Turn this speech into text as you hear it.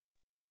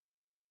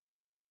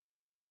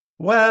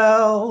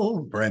Well,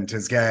 Brent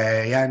is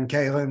gay, and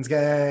Kaylin's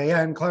gay,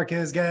 and Clark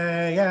is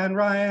gay, and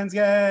Ryan's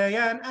gay,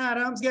 and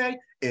Adam's gay.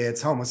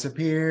 It's Homo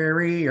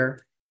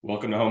Superior.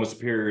 Welcome to Homo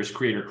Superior's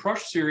Creator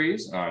Crush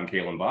series. I'm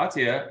Kalen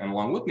Bhatia, and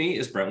along with me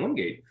is Brent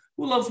Wingate,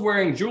 who loves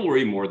wearing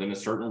jewelry more than a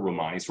certain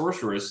Romani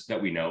sorceress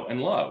that we know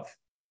and love.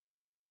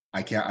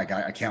 I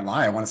can't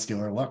lie. I want to steal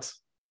her looks.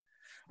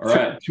 All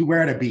right. To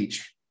wear at a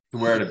beach. To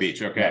wear at a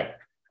beach. Okay.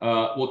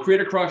 Well,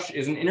 Creator Crush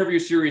is an interview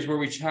series where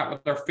we chat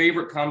with our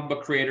favorite comic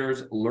book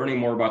creators, learning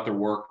more about their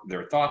work,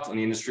 their thoughts on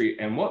the industry,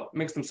 and what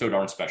makes them so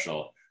darn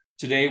special.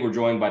 Today, we're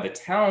joined by the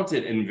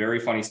talented and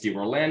very funny Steve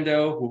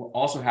Orlando, who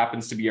also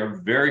happens to be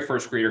our very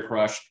first Creator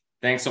Crush.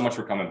 Thanks so much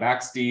for coming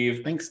back,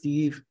 Steve. Thanks,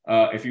 Steve.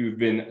 If you've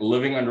been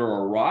living under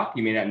a rock,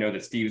 you may not know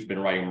that Steve's been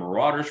writing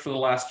Marauders for the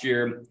last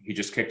year. He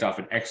just kicked off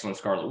an excellent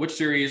Scarlet Witch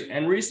series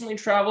and recently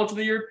traveled to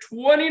the year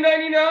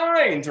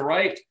 2099 to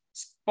write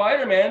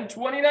Spider-Man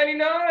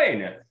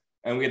 2099.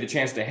 And we had the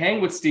chance to hang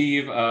with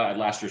Steve at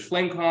last year's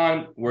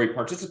FlameCon, where he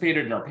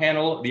participated in our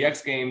panel, the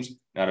X Games,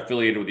 not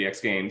affiliated with the X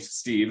Games.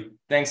 Steve,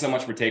 thanks so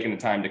much for taking the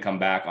time to come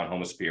back on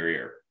Homo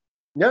Superior.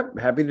 Yep,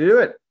 happy to do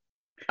it.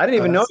 I didn't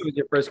even know it was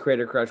your first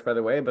Creator Crush, by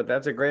the way, but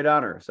that's a great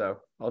honor, so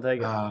I'll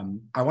take it.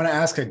 I want to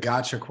ask a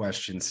gotcha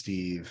question,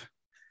 Steve.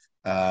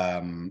 I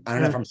don't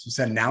know if I'm supposed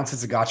to announce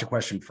it's a gotcha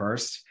question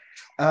first.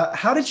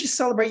 How did you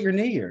celebrate your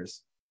New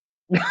Year's?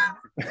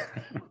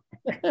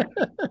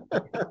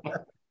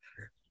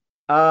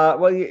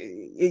 Well,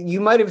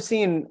 you might have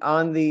seen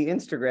on the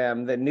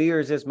Instagram that New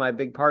Year's is my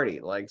big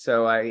party.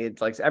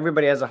 It's like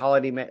everybody has a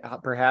holiday,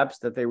 perhaps,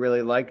 that they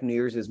really like. New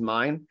Year's is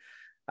mine.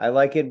 I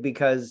like it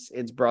because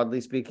it's, broadly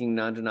speaking,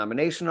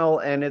 non-denominational,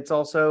 and it's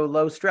also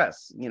low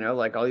stress. You know,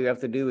 like all you have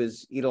to do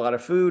is eat a lot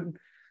of food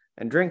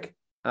and drink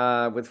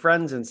with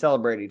friends and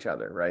celebrate each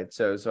other, right?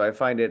 So I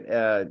find it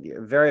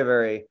very,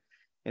 very,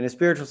 in a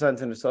spiritual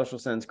sense and a social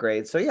sense,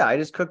 great. So yeah, I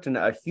just cooked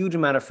a huge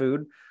amount of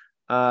food.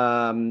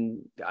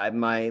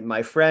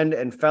 My friend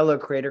and fellow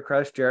Creator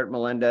Crush, Jarrett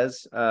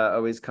Melendez,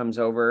 always comes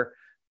over,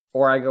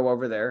 or I go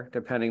over there,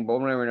 depending. But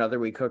one way or another,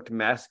 we cook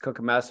massive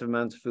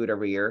amounts of food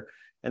every year,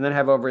 and then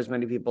have over as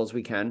many people as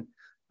we can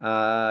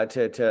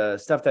to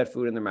stuff that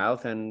food in their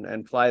mouth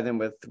and ply them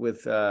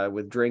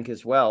with drink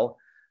as well.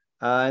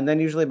 And then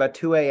usually about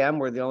 2 a.m.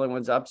 we're the only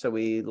ones up, so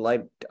we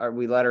light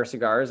our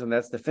cigars, and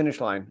that's the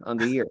finish line on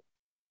the year.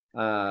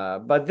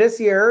 But this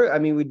year, I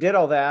mean, we did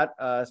all that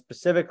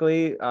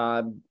specifically.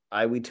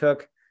 We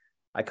cooked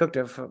a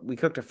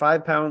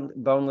 5-pound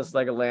boneless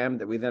leg of lamb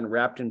that we then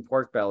wrapped in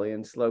pork belly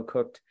and slow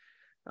cooked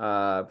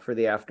for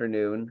the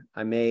afternoon.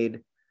 I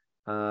made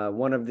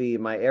one of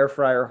my air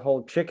fryer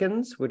whole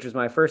chickens, which is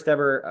my first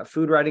ever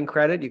food writing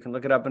credit. You can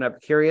look it up in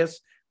Epicurious.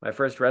 My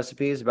first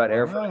recipe is about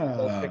air frying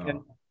whole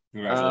chicken.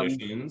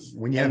 Congratulations.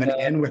 When you have an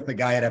N with the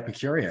guy at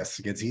Epicurious,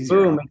 it gets easier.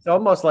 Boom! It's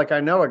almost like I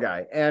know a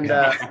guy. And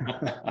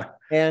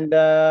and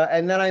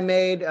then I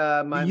made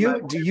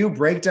Do you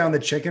break down the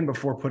chicken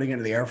before putting it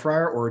into the air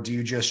fryer, or do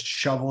you just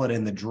shovel it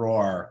in the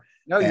drawer?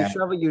 No,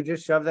 you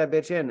just shove that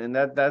bitch in, and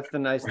that's the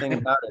nice thing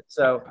about it.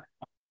 So,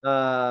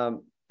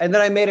 and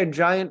then I made a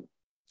giant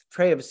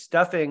tray of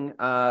stuffing.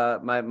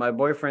 My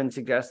boyfriend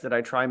suggested I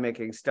try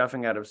making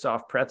stuffing out of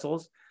soft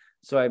pretzels.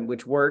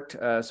 Which worked.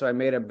 So I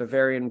made a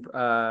Bavarian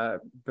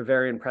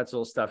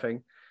pretzel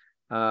stuffing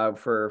and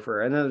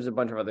then there's a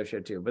bunch of other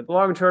shit too. But the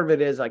long and short of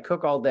it is I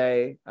cook all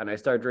day and I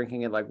start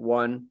drinking at like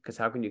 1, because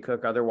how can you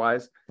cook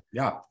otherwise?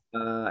 Yeah.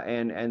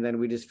 And then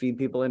we just feed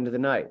people into the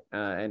night.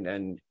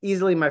 And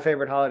easily my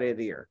favorite holiday of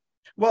the year.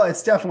 Well,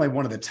 it's definitely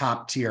one of the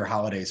top tier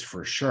holidays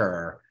for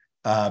sure,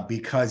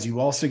 because you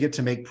also get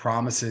to make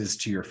promises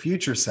to your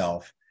future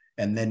self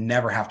and then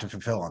never have to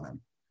fulfill on them.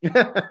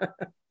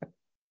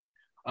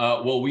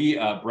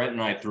 Brent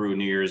and I threw a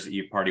New Year's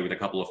Eve party with a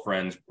couple of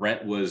friends.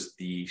 Brent was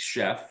the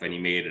chef, and he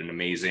made an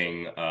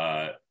amazing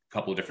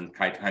couple of different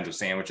kinds of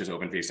sandwiches,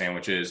 open-faced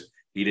sandwiches.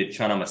 He did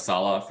chana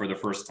masala for the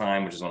first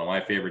time, which is one of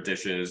my favorite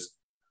dishes.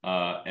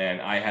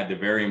 And I had the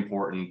very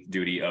important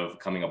duty of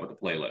coming up with a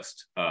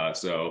playlist.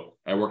 So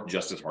I worked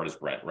just as hard as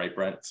Brent, right,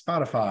 Brent?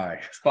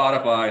 Spotify.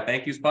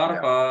 Thank you,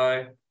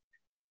 Spotify. Yeah.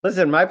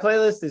 Listen, my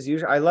playlist is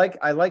usually I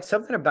like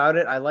something about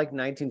it. I like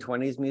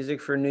 1920s music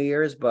for New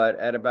Year's, but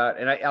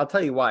I'll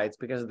tell you why. It's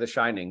because of The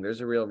Shining. There's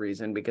a real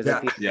reason, because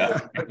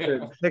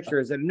picture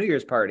is at a New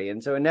Year's party,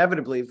 and so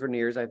inevitably for New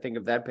Year's I think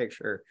of that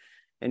picture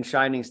and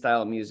Shining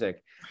style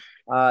music.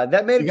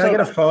 That made you gotta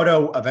get a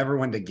photo of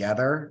everyone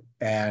together,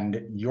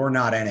 and you're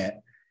not in it,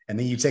 and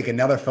then you take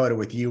another photo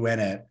with you in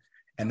it,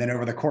 and then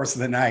over the course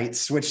of the night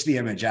switch the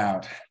image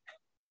out.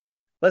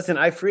 Listen,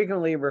 I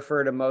frequently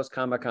refer to most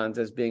Comic-Cons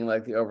as being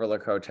like the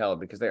Overlook Hotel,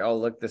 because they all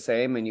look the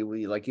same, and you've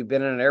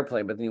been in an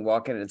airplane, but then you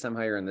walk in and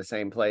somehow you're in the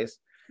same place.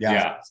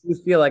 Yeah.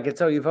 You feel like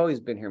you've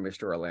always been here,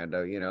 Mr.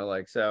 Orlando,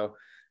 so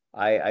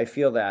I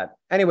feel that.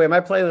 Anyway,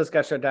 my playlist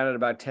got shut down at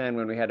about 10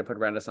 when we had to put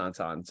Renaissance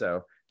on.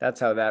 So that's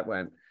how that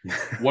went.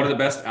 One of the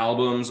best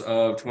albums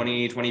of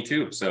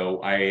 2022. So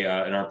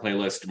in my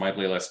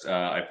playlist,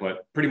 I put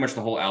pretty much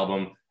the whole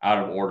album out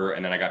of order.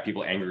 And then I got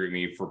people angry at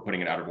me for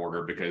putting it out of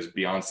order because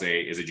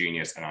Beyonce is a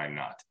genius and I'm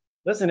not.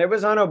 Listen, it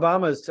was on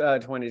Obama's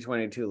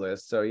 2022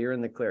 list, so you're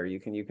in the clear.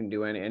 You can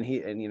do any,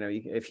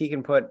 if he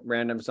can put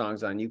random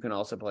songs on, you can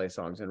also play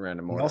songs in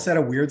random He order. also had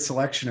a weird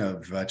selection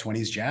of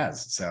 20s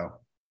jazz, so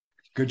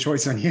good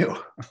choice on you.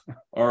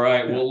 All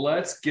right, well,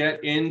 let's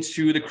get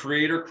into the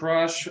creator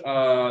crush.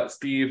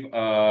 Steve,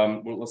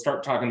 let's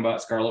start talking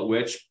about Scarlet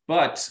Witch.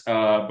 But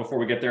before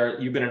we get there,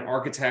 you've been an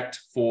architect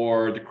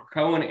for the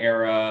Krakoan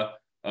era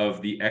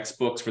of the X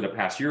books for the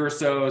past year or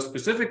so,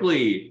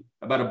 specifically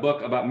about a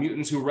book about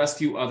mutants who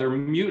rescue other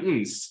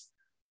mutants.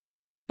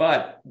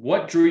 But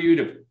what drew you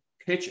to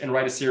pitch and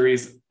write a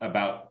series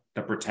about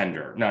the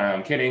Pretender? No,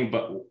 I'm kidding,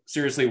 but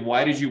seriously,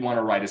 why did you want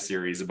to write a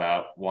series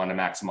about Wanda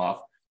Maximoff,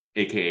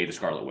 aka the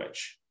Scarlet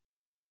Witch?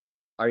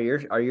 Are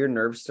your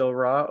nerves still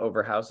raw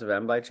over House of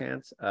M by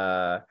chance?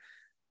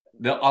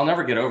 I'll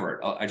never get over it.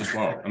 I just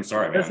won't. I'm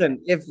sorry, man.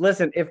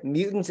 If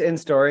mutants in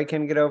story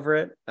can get over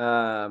it,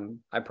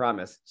 I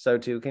promise. So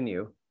too can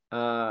you.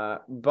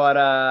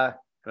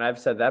 And I've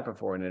said that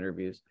before in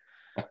interviews.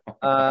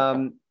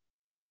 The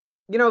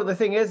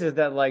thing is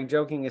that, like,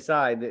 joking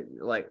aside, that,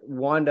 like,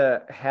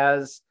 Wanda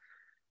has.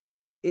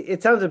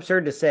 It sounds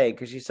absurd to say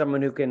because she's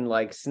someone who can,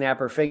 like, snap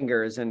her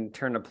fingers and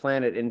turn a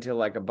planet into,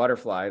 like, a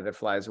butterfly that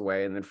flies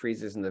away and then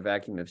freezes in the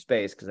vacuum of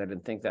space, because I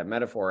didn't think that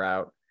metaphor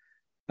out.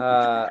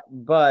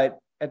 But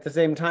at the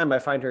same time, I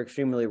find her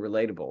extremely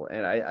relatable,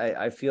 and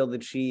I feel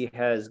that she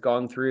has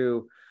gone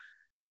through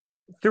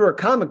a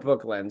comic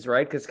book lens,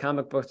 right? Because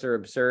comic books are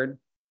absurd.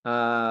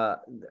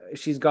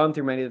 She's gone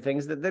through many of the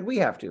things that we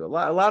have to. A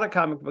lot of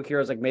comic book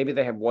heroes, like, maybe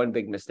they have one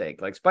big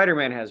mistake. Like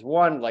Spider-Man has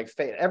one, like,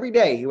 every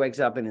day he wakes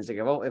up and he's like,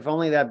 oh, if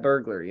only that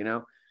burglar,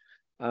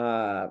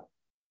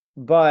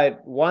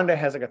 but Wanda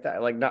has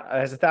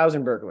has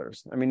 1,000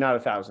 burglars. I mean, not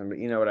 1,000, but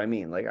you know what I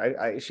mean. Like,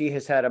 she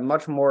has had a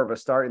much more of a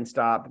start and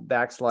stop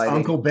backsliding.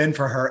 Uncle Ben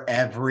for her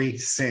every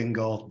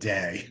single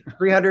day.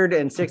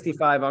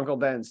 365 Uncle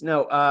Bens.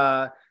 No,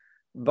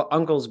 but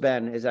Uncle's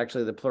Ben is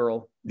actually the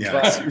plural.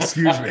 Yes,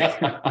 excuse me.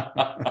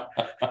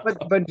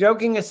 but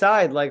joking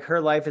aside, like,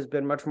 her life has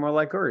been much more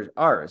like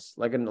ours,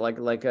 like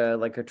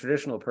a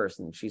traditional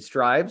person. She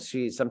strives.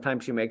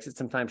 Sometimes she makes it,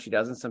 sometimes she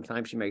doesn't.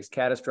 Sometimes she makes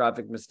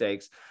catastrophic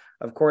mistakes.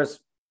 Of course,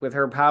 with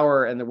her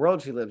power and the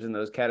world she lives in,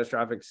 those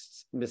catastrophic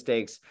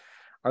mistakes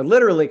are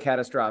literally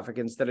catastrophic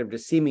instead of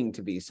just seeming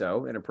to be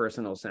so in a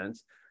personal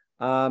sense.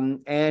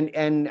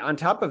 And on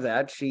top of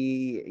that,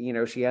 she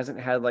hasn't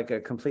had, like, a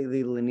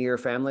completely linear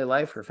family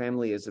life. Her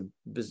family is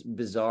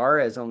bizarre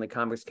as only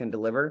comics can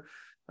deliver.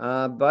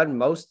 But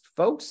most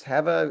folks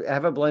have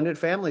a blended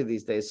family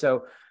these days.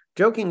 So,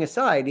 joking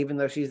aside, even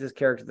though she's this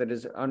character that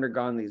has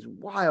undergone these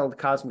wild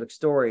cosmic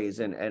stories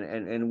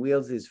and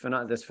wields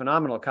this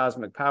phenomenal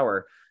cosmic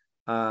power,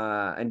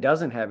 and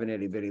doesn't have an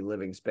itty bitty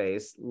living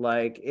space,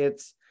 like,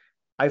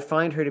 I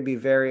find her to be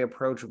very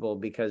approachable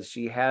because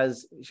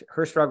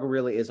her struggle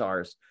really is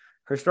ours.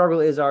 Her struggle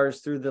is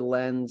ours through the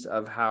lens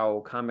of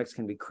how comics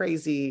can be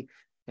crazy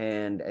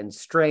and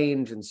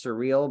strange and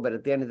surreal. But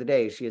at the end of the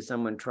day, she is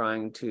someone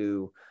trying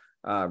to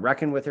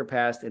reckon with her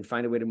past and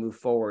find a way to move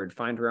forward,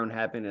 find her own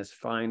happiness,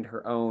 find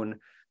her own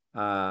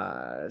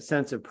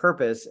sense of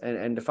purpose,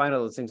 and to find all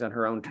those things on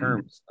her own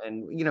terms.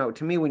 And,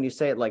 to me, when you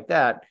say it like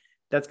that,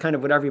 that's kind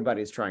of what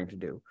everybody's trying to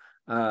do.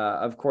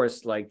 Of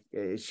course, like,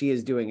 she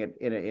is doing it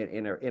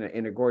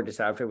in a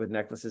gorgeous outfit with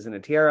necklaces and a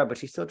tiara, but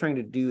she's still trying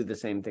to do the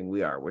same thing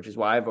we are, which is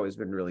why I've always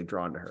been really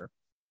drawn to her.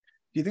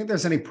 Do you think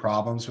there's any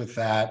problems with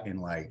that in,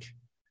 like,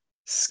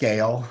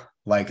 scale?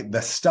 Like,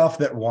 the stuff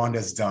that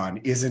Wanda's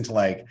done isn't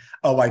like,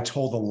 oh, I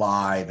told a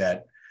lie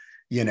that,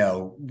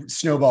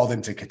 snowballed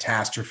into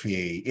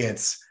catastrophe.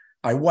 It's,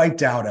 I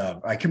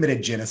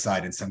committed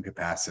genocide in some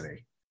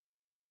capacity.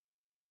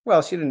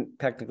 Well, she didn't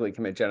technically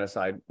commit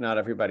genocide. Not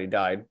everybody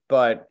died,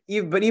 but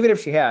even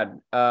if she had,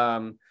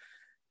 to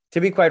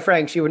be quite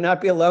frank, she would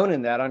not be alone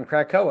in that on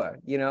Krakoa.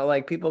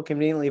 Like, people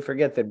conveniently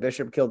forget that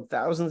Bishop killed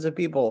thousands of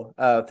people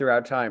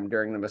throughout time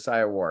during the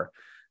Messiah War,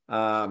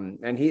 and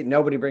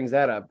nobody brings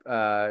that up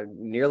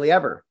nearly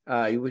ever.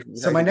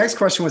 So my next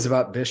question was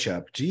about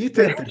Bishop. Do you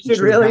think that should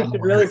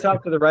really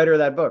talk to the writer of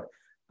that book?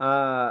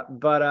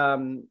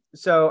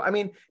 So, I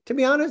mean, to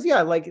be honest,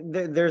 yeah, like,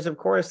 there's, of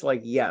course,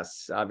 like,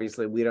 yes,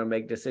 obviously we don't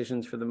make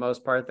decisions for the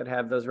most part that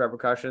have those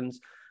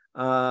repercussions.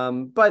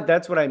 But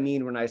that's what I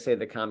mean when I say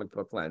the comic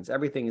book lens.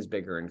 Everything is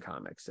bigger in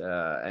comics,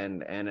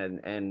 and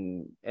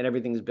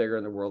everything's bigger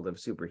in the world of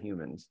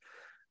superhumans.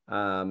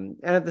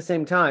 And at the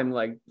same time,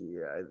 like,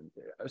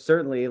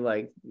 certainly,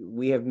 like,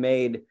 we have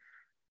made,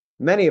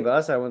 many of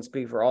us, I won't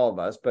speak for all of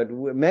us, but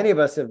many of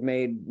us have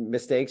made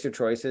mistakes or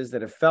choices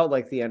that have felt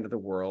like the end of the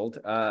world.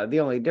 The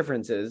only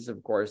difference is,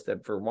 of course,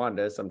 that for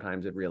Wanda,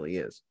 sometimes it really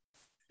is.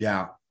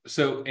 Yeah.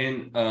 So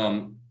in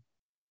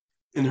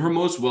her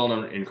most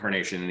well-known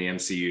incarnation in the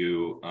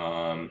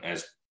MCU,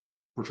 as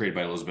portrayed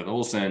by Elizabeth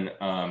Olsen,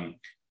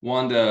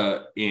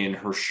 Wanda, in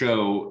her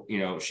show,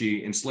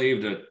 she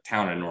enslaved a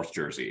town in North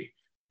Jersey.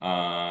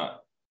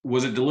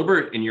 Was it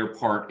deliberate in your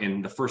part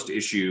in the first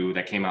issue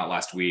that came out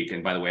last week?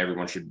 And by the way,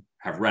 everyone should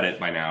have read it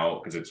by now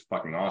because it's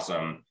fucking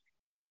awesome.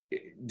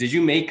 did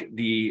you make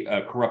the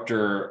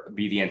corruptor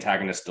be the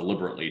antagonist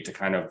deliberately to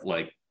kind of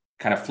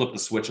flip the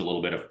switch a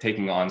little bit of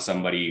taking on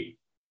somebody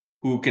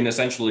who can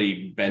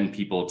essentially bend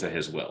people to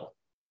his will?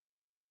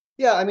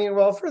 Yeah, I mean,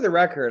 well, for the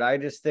record, I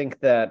just think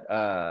that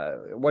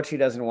what she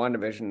does in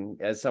WandaVision,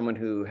 as someone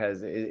who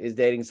is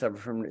dating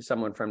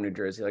someone from New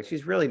Jersey, like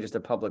she's really just a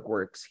public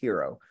works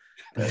hero.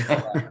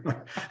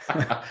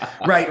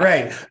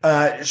 Right.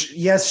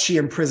 Yes, she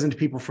imprisoned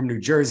people from New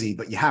Jersey,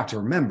 but you have to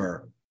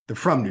remember they're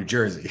from New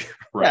Jersey.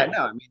 Right. Yeah,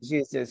 no, I mean,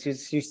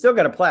 she's still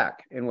got a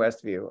plaque in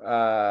Westview.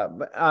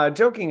 But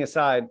joking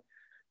aside,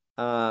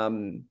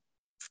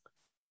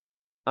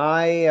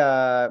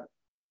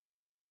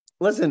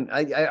 listen,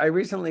 I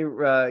recently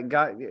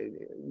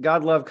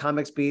God Love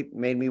Comics Beat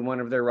made me one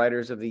of their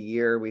writers of the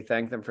year. We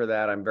thank them for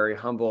that. I'm very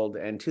humbled.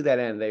 And to that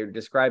end, they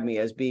described me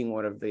as being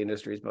one of the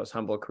industry's most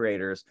humble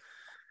creators.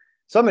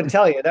 So I'm going to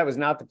tell you that was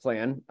not the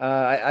plan.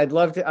 I'd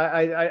love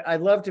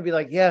to be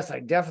like, yes, I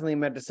definitely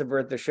meant to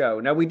subvert the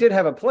show. Now we did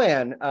have a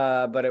plan,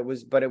 but it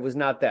was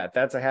not that.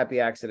 That's a happy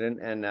accident,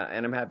 and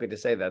I'm happy to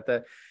say that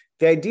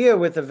the idea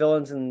with the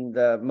villains in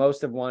the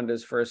most of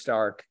Wanda's first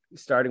arc,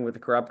 starting with the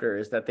Corruptor,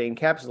 is that they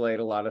encapsulate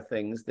a lot of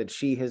things that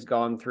she has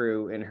gone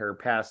through in her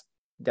past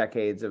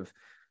decades of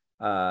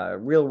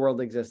real world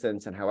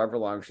existence and however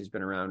long she's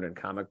been around in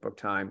comic book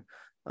time.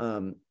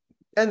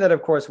 And that,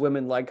 of course,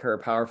 women like her,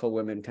 powerful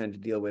women, tend to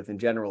deal with in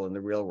general in the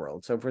real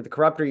world. So for the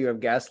Corruptor, you have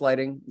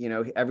gaslighting. You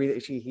know,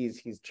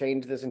 he's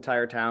changed this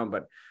entire town,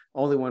 but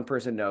only one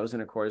person knows,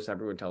 and of course,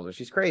 everyone tells her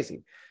she's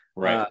crazy.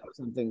 Right.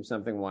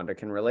 Something Wanda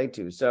can relate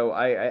to. So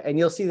and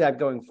you'll see that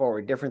going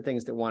forward. Different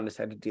things that Wanda's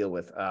had to deal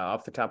with.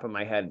 Off the top of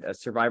my head,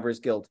 Survivor's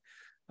Guilt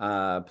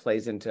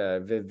plays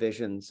into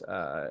Vision's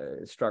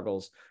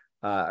struggles.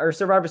 Or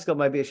Survivor's Guilt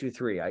might be issue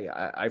 3.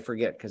 I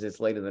forget because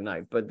it's late in the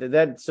night. But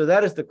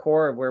that is the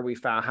core of where we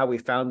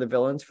found the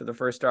villains for the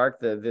first arc.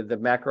 The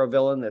macro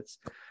villain that's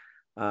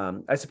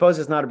I suppose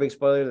it's not a big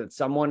spoiler that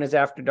someone is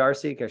after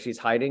Darcy because she's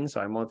hiding.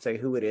 So I won't say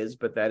who it is,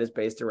 but that is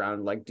based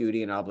around like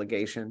duty and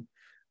obligation.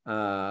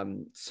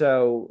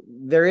 So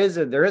there is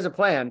a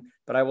plan,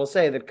 but I will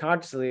say that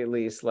consciously, at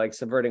least, like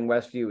subverting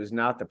Westview is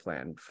not the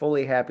plan.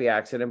 Fully happy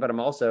accident, but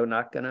I'm also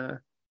not gonna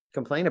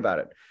complain about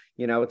it.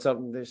 You know,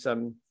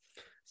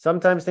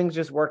 sometimes things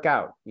just work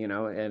out, you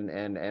know,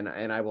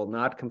 and I will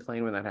not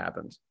complain when that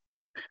happens.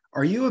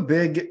 Are you a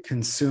big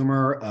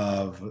consumer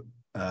of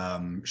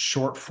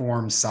short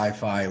form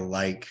sci-fi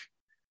like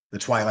The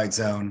Twilight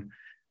Zone?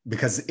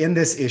 Because in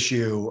this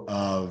issue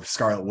of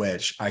Scarlet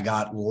Witch, I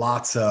got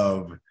lots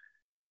of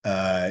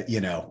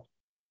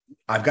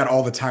I've got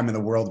all the time in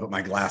the world, but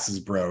my glasses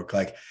broke.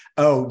 Like,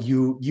 oh,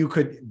 you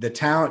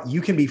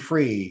can be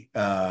free,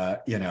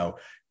 but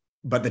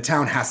the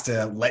town has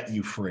to let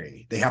you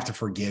free. They have to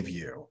forgive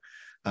you.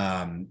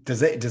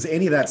 Does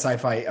any of that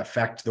sci-fi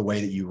affect the way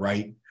that you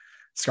write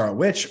Scarlet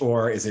Witch,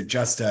 or is it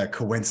just a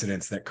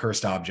coincidence that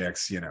cursed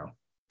objects,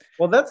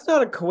 Well, that's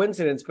not a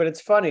coincidence, but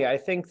it's funny. I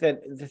think that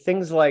the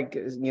things like,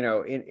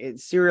 in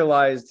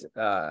serialized,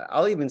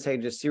 I'll even say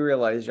just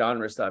serialized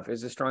genre stuff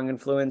is a strong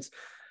influence.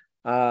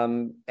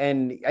 And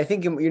I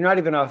think you're not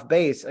even off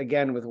base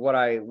again with what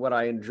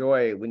I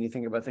enjoy when you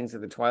think about things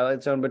like the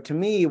Twilight Zone. But to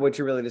me, what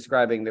you're really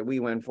describing that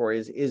we went for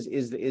is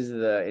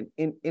the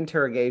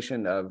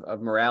interrogation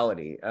of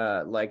morality.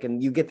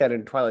 And you get that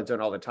in Twilight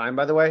Zone all the time,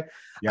 by the way.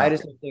 Yeah. I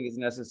just don't think it's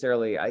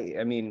necessarily,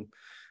 I mean,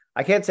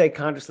 I can't say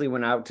consciously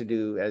went out to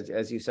do,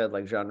 as you said,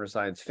 like genre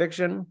science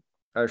fiction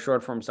or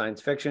short form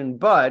science fiction,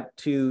 but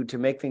to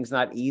make things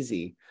not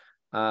easy,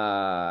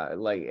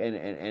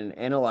 and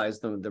analyze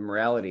the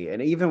morality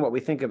and even what we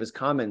think of as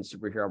common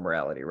superhero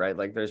morality, right?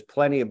 Like there's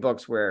plenty of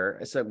books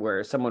where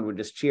someone would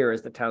just cheer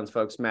as the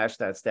townsfolk smash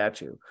that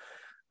statue.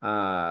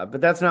 But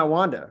that's not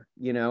Wanda,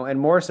 and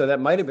more so that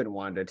might have been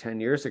Wanda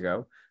 10 years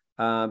ago.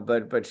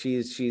 But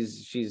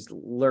she's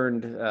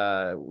learned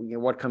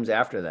what comes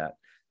after that.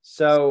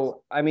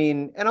 So, I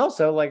mean, and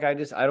also I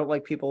don't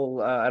like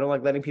people, I don't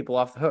like letting people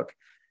off the hook.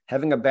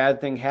 Having a bad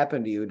thing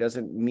happen to you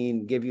doesn't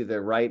mean give you the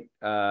right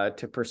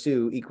to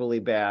pursue equally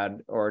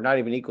bad, or not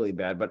even equally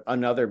bad, but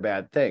another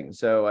bad thing.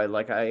 So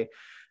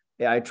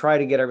we try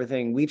to get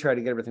everything we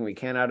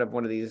can out of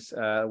one of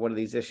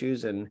these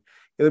issues. And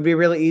it would be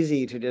really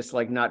easy to just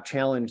not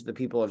challenge the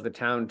people of the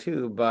town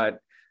too. But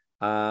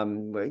we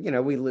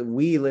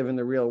live in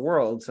the real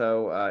world.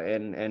 So,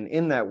 and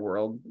in that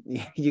world,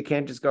 you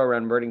can't just go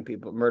around murdering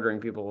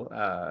people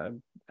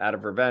out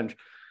of revenge.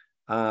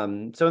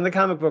 So in the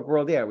comic book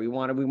world, yeah, we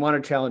want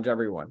to challenge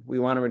everyone. We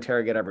want to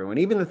interrogate everyone,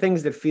 even the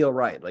things that feel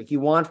right. Like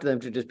you want them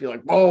to just be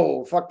like,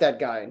 whoa, fuck that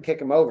guy and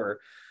kick him over.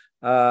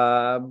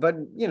 But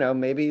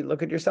maybe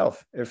look at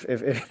yourself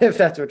if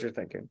that's what you're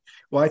thinking.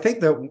 Well, I think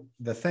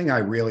the thing I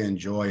really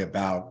enjoy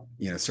about,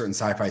 certain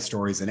sci-fi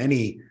stories and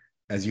any,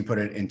 as you put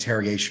it,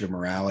 interrogation of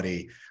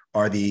morality,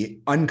 are the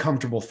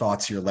uncomfortable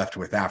thoughts you're left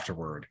with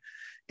afterward.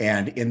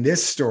 And in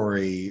this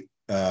story,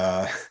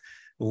 you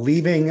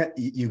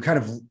kind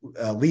of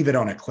leave it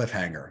on a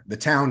cliffhanger. The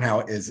town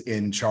now is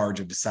in charge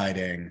of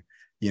deciding,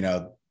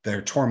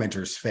 their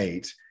tormentor's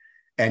fate.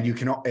 And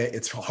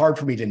it's hard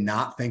for me to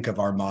not think of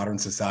our modern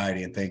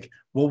society and think,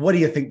 well, what do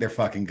you think they're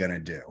fucking going to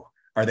do?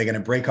 Are they going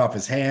to break off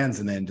his hands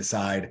and then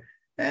decide,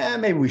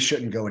 maybe we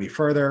shouldn't go any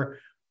further?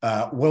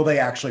 Will they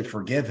actually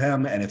forgive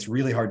him? And it's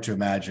really hard to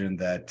imagine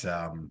that.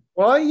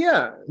 Well,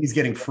 yeah, he's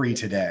getting free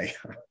today.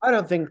 I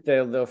don't think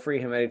they'll free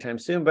him anytime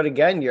soon. But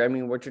again,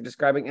 what you're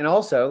describing, and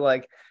also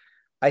like,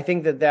 I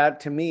think that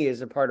to me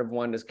is a part of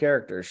Wanda's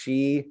character.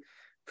 She,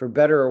 for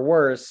better or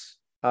worse,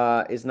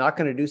 is not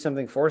going to do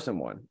something for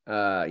someone,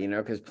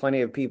 because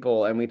plenty of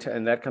people,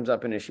 and that comes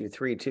up in issue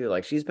 3 too.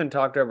 Like, she's been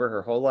talked over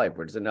her whole life,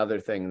 which is another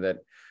thing that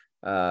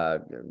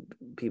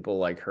people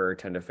like her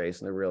tend to face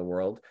in the real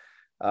world.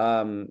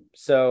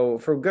 So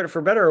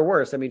for better or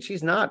worse, I mean,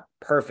 she's not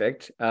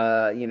perfect.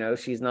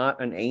 She's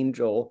not an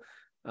angel,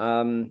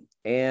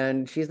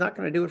 and she's not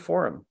going to do it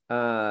for him.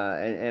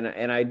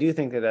 And I do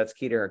think that that's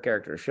key to her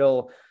character.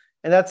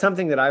 And that's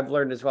something that I've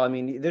learned as well. I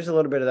mean, there's a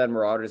little bit of that in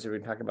Marauders. We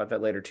can talk about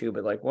that later too.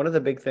 But like one of the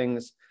big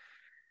things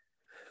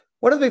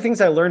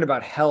I learned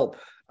about help,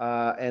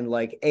 and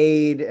like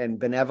aid and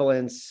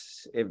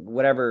benevolence,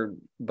 whatever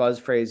buzz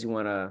phrase you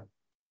want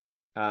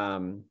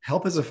to.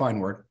 Help is a fine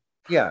word.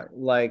 Yeah,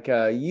 like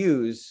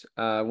use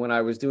when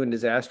I was doing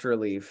disaster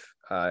relief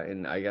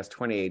in, I guess,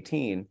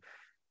 2018,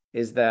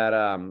 is that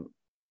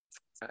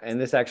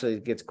and this actually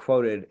gets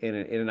quoted in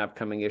an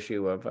upcoming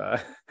issue of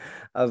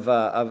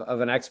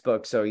an X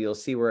book, so you'll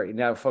see where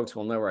now folks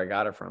will know where I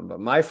got it from. But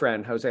my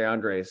friend Jose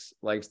Andres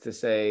likes to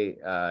say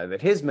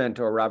that his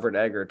mentor Robert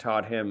Egger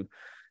taught him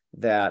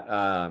that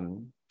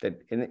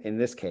that in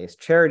this case,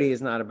 charity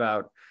is not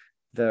about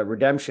the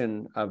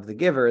redemption of the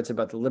giver; it's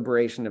about the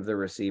liberation of the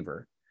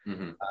receiver.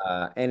 Mm-hmm.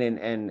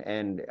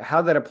 And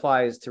how that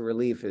applies to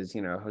relief is,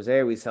 Jose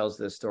always tells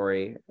this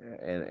story,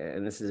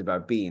 and this is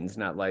about beans,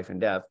 not life and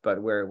death, but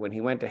when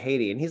he went to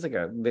Haiti, and he's like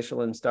a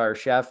Michelin star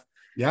chef.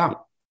 Yeah.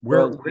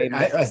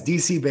 As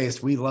DC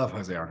based, we love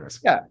Jose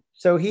Andres. Yeah.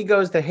 So he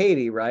goes to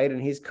Haiti, right?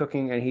 And he's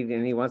cooking, and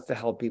he wants to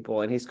help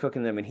people, and he's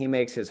cooking them, and he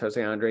makes his Jose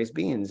Andres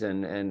beans,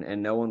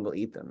 and no one will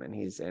eat them. And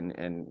he's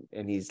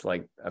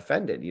like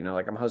offended,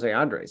 like, I'm Jose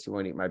Andres, you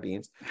won't eat my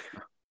beans.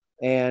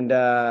 And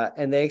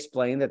they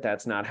explain that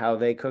that's not how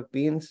they cook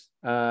beans,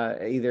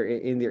 either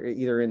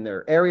in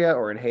their area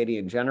or in Haiti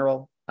in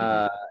general.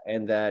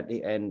 And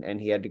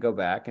he had to go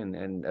back,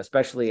 and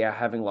especially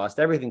having lost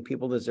everything,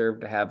 people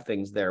deserve to have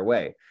things their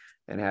way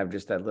and have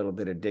just that little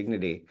bit of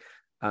dignity,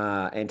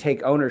 and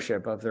take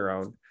ownership of their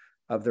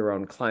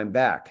own climb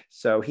back.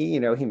 So he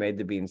made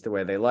the beans the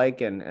way they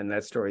like, and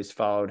that story's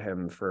followed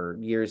him for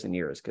years and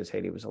years, because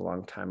Haiti was a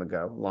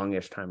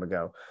longish time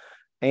ago.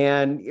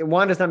 And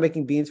Wanda's not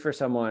making beans for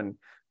someone,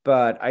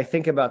 but I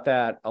think about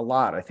that a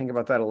lot. I think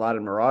about that a lot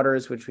in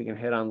Marauders, which we can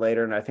hit on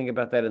later. And I think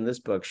about that in this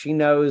book. She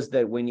knows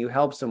that when you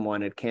help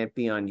someone, it can't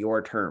be on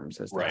your terms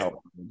as the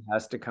help. It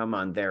has to come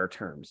on their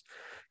terms,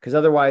 because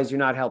otherwise you're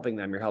not helping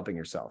them, you're helping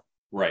yourself.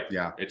 Right.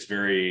 Yeah. It's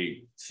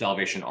very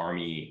Salvation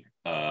Army,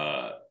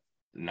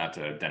 not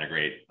to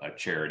denigrate a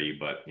charity,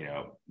 but,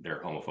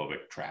 they're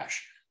homophobic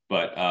trash.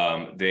 But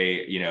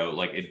they,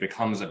 it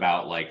becomes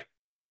about like,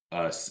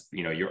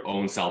 your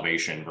own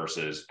salvation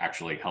versus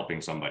actually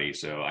helping somebody.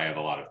 So I have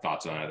a lot of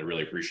thoughts on it. I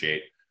really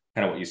appreciate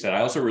kind of what you said.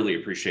 I also really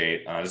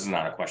appreciate, this is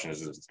not a question,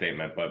 this is a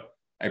statement, but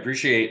I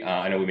appreciate,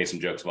 I know we made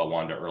some jokes about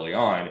Wanda early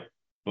on,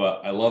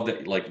 but I love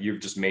that, like, you've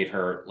just made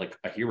her like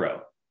a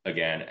hero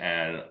again.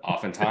 And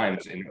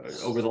oftentimes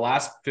over the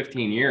last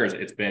 15 years,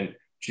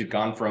 she's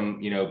gone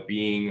from,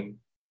 being,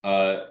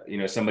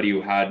 somebody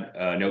who had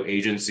no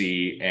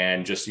agency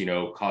and just,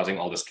 causing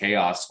all this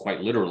chaos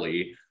quite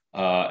literally,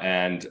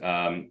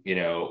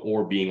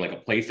 or being like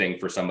a plaything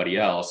for somebody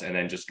else, and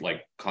then just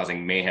like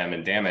causing mayhem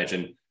and damage,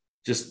 and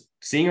just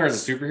seeing her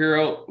as a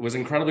superhero was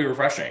incredibly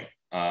refreshing.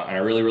 And I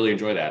really, really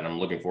enjoy that. And I'm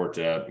looking forward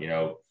to,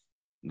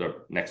 the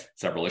next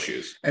several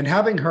issues. And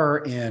having her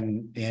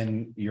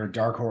in your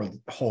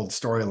Darkhold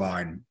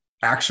storyline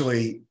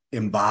actually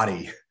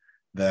embody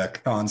the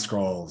Chthon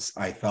Scrolls,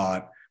 I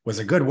thought was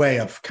a good way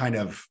of kind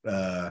of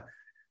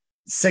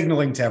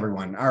signaling to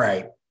everyone, all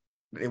right,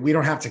 we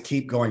don't have to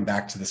keep going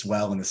back to this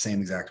well in the same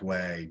exact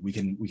way. We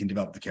can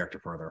develop the character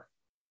further.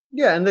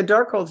 Yeah, and the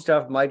Darkhold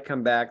stuff might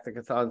come back. The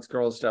Chthon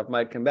Scrolls stuff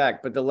might come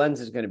back, but the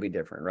lens is going to be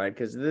different, right?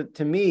 Because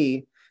to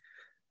me,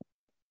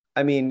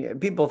 I mean,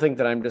 people think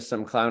that I'm just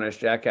some clownish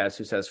jackass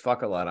who says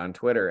fuck a lot on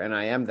Twitter, and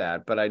I am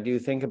that, but I do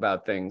think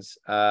about things.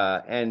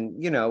 And,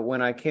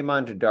 when I came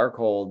on to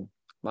Darkhold,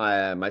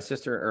 my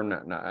sister, or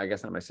not, I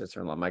guess not my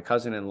sister-in-law, my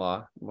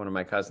cousin-in-law, one of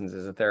my cousins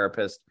is a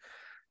therapist.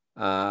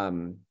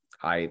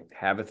 I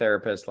have a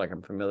therapist, like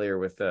I'm familiar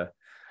with the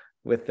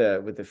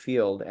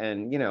field,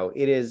 and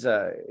it is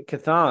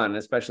Chthon,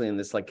 especially in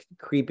this like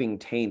creeping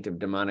taint of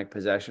demonic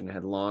possession,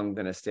 had long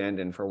been a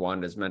stand-in for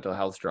Wanda's mental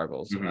health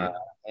struggles. Mm-hmm.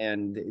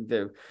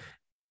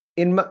 And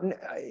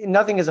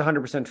nothing is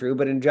 100% true,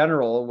 but in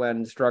general,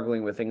 when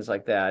struggling with things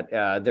like that,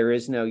 there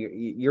is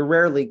you're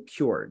rarely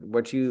cured.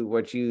 What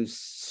you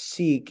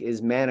seek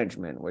is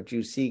management. What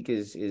you seek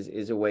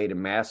is a way to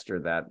master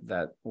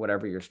that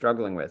whatever you're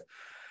struggling with.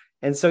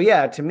 And so,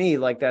 yeah, to me,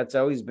 like that's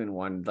always been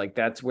one, like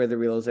that's where the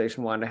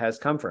realization Wanda has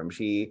come from.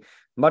 She,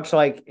 much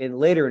like in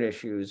later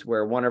issues,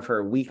 where one of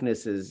her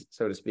weaknesses,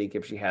 so to speak,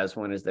 if she has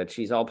one, is that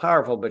she's all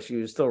powerful, but she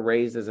was still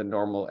raised as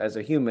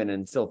a human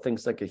and still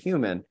thinks like a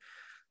human.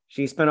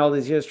 She spent all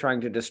these years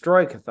trying to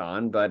destroy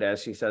Chthon, but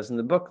as she says in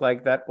the book,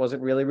 like that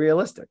wasn't really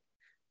realistic.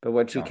 But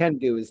what she can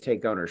do is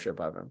take ownership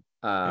of him.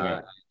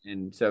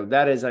 And so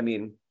that is, that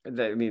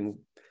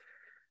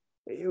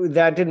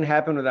didn't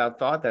happen without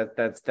thought.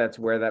 That's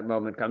where that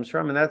moment comes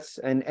from. And that's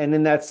and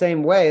in that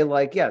same way,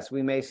 like, yes,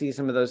 we may see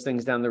some of those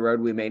things down the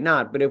road, we may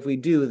not, but if we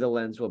do, the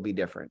lens will be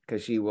different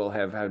because she will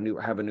have a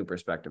new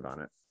perspective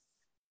on it.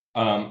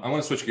 I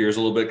want to switch gears a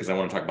little bit because I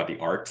want to talk about the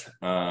art,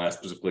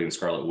 specifically in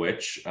Scarlet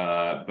Witch. But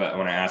I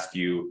want to ask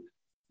you,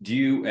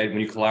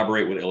 when you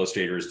collaborate with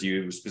illustrators, do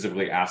you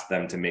specifically ask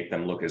them to make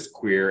them look as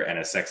queer and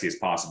as sexy as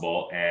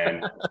possible?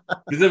 And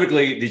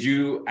specifically, did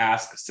you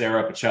ask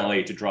Sarah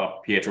Pacelli to draw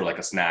Pietro like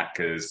a snack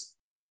because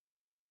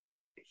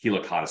he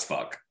looked hot as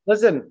fuck?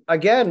 Listen,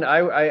 again,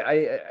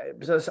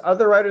 so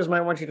other writers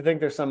might want you to think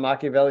there's some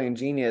Machiavellian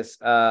genius,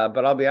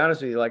 but I'll be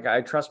honest with you, like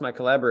I trust my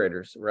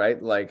collaborators,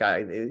 right? Like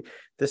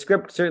the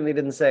script certainly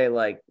didn't say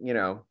like,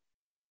 give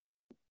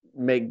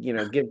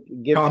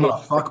I'm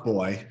a fuck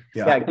boy.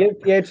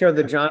 Give Pietro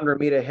the John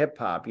Romita hip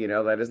hop.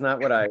 That is not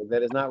what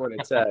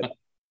it said.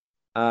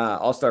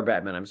 All-Star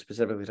Batman. I'm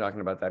specifically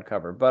talking about that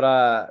cover, but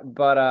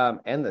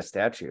and the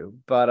statue,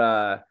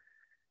 but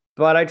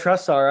I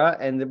trust Sarah,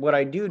 and what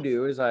I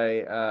do is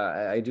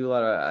I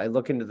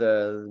look into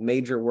the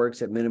major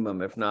works at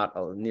minimum, if not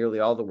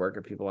nearly all the work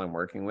of people I'm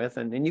working with,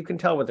 and you can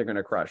tell what they're going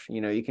to crush.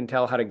 You can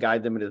tell how to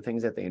guide them into the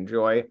things that they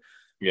enjoy.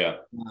 Yeah.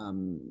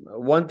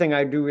 One thing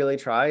I do really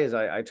try is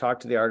I talk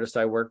to the artists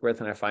I work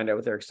with and I find out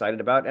what they're excited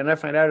about, and I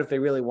find out if they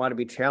really want to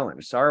be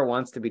challenged. Sarah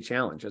wants to be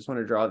challenged. I just want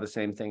to draw the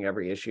same thing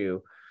every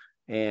issue.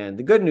 And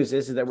the good news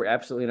is that we're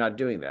absolutely not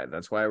doing that.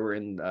 That's why we're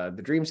in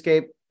the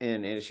Dreamscape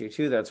in issue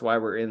 2. That's why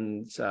we're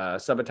in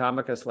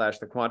Subatomica /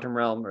 the Quantum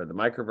Realm or the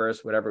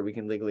Microverse, whatever we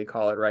can legally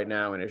call it right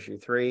now, in issue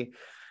 3.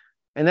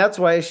 And that's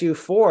why issue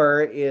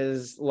 4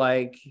 is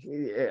like,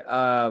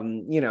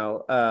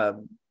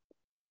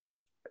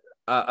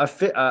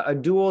 a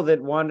duel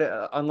that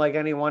Wanda, unlike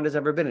any Wanda's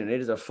ever been in.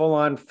 It is a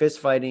full-on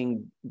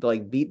fist-fighting,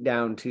 like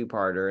beat-down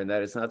two-parter, and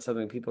that is not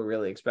something people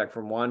really expect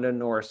from Wanda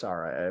nor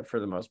Sarah for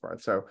the most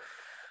part. So,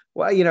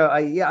 well,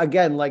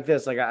 again, like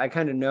this, like I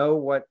kind of know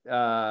what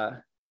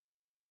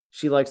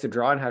she likes to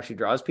draw and how she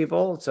draws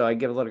people, so I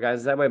give a little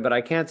guys that way. But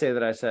I can't say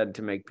that I said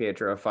to make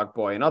Pietro a fuck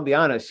boy. And I'll be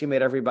honest, she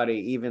made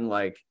everybody even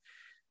like,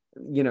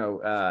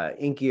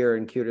 inkier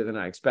and cuter than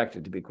I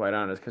expected, to be quite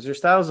honest, because her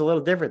style is a little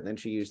different than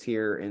she used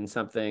here in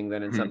something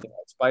like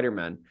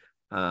Spider-Man.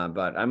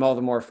 But I'm all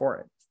the more for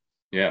it.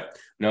 Yeah,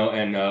 no,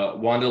 and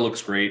Wanda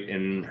looks great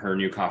in her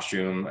new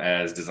costume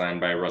as designed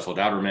by Russell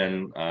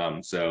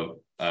Dauterman. So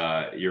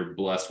you're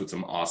blessed with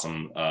some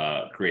awesome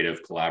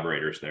creative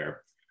collaborators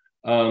there.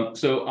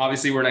 So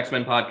obviously we're an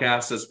X-Men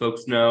podcast, as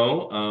folks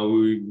know.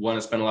 We want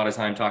to spend a lot of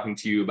time talking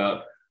to you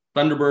about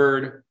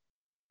Thunderbird,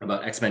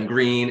 about X-Men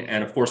Green,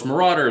 and of course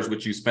Marauders,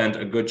 which you spent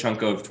a good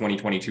chunk of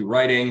 2022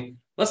 writing.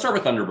 Let's start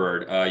with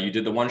Thunderbird. You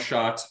did the one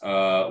shot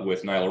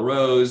with Nyla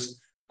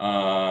Rose.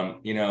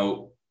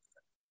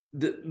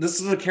 This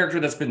is a character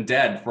that's been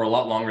dead for a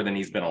lot longer than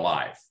he's been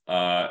alive.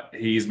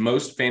 He's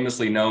most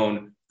famously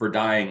known for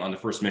dying on the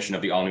first mission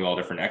of the all new, all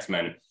different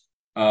X-Men.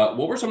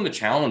 What were some of the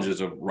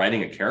challenges of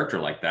writing a character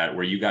like that,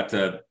 where you got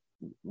to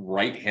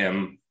write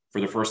him for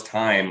the first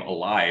time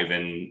alive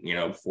in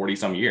 40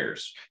 some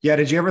years? Yeah.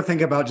 Did you ever think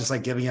about just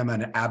like giving him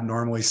an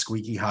abnormally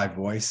squeaky high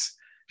voice,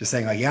 just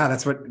saying like, yeah,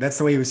 that's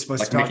the way he was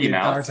supposed to talk the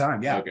entire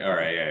time? Yeah. Okay. All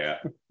right. Yeah.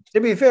 To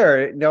be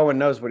fair, no one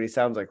knows what he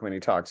sounds like when he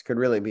talks. Could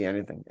really be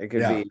anything. It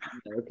could be.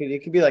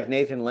 It could be like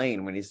Nathan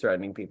Lane when he's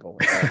threatening people.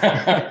 Good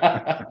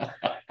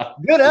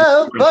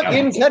old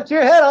fucking cut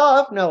your head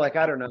off. No, like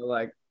I don't know,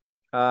 like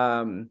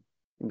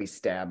maybe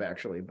stab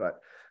actually, but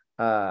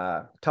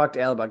talk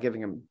to Al about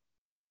giving him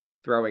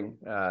throwing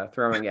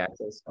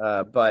axes.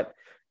 But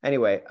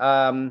anyway,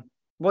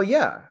 well,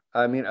 yeah,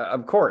 I mean,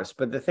 of course.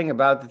 But the thing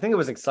that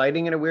was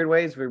exciting in a weird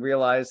way is we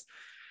realized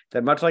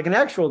that much like an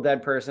actual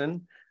dead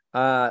person,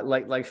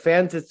 like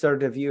fans had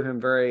started to view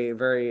him very,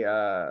 very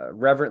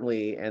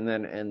reverently, and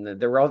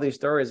there were all these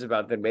stories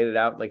about that made it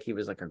out like he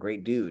was like a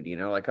great dude,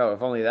 like, oh,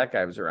 if only that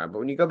guy was around. But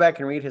when you go back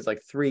and read his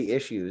like 3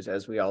 issues,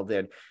 as we all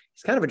did,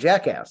 he's kind of a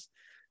jackass.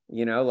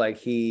 Like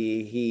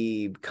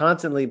he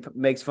constantly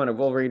makes fun of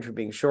Wolverine for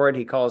being short.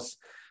 He calls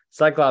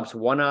Cyclops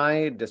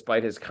one-eye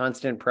despite his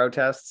constant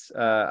protests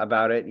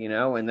about it,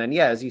 and then,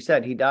 yeah, as you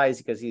said, he dies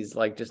because he's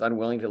like just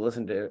unwilling to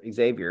listen to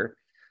Xavier.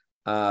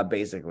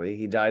 Basically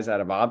he dies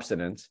out of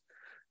obstinance.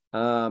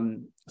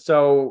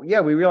 So yeah,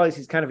 we realize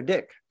he's kind of a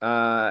dick.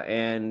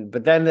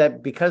 But then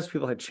that because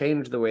people had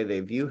changed the way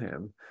they view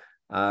him,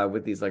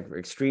 with these like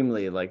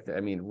extremely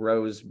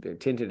rose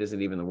tinted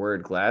isn't even the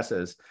word,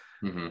 glasses.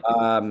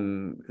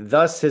 Mm-hmm.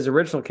 Thus his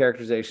original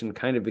characterization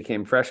kind of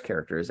became fresh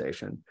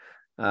characterization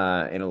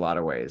in a lot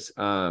of ways.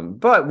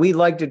 But we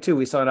liked it too.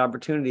 We saw an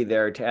opportunity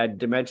there to add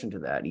dimension to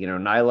that.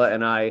 Nyla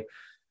and I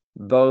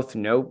both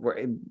know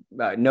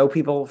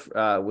people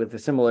with a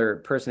similar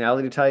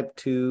personality type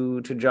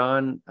to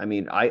John. I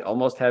mean, I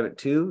almost have it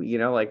too. You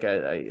know, like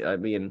I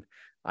mean,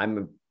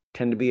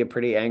 tend to be a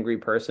pretty angry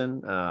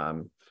person.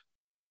 But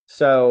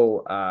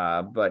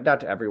not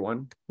to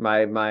everyone.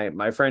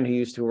 My friend who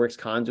used to works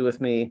cons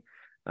with me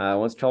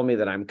once told me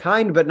that I'm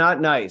kind but not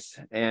nice,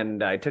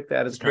 and I took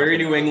that as very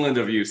New England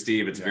of you,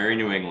 Steve. It's very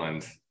New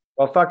England.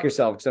 Well, fuck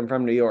yourself, because I'm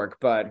from New York.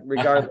 But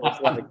regardless,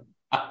 like,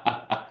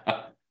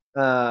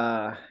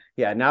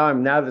 yeah.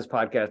 Now this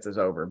podcast is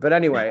over. But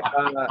anyway,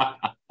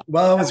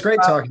 well, it was great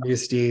talking to you,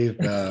 Steve.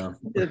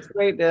 It's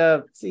great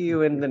to see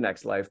you in the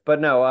next life.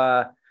 But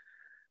no,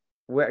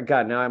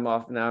 God, now I'm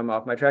off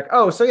my track.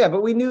 Oh, so yeah,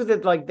 but we knew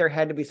that like there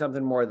had to be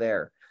something more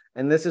there.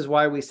 And this is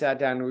why we sat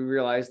down and we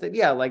realized that,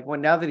 yeah, like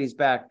now that he's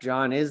back,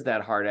 John is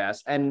that hard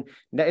ass. And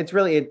it's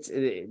really,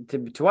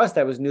 to us,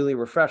 that was newly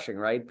refreshing,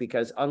 right?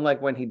 Because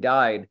unlike when he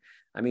died,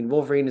 I mean,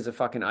 Wolverine is a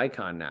fucking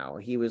icon now.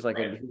 He was like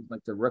he was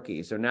like the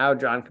rookie. So now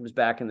John comes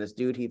back and this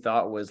dude he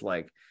thought was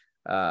like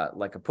a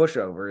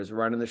pushover is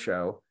running the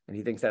show. And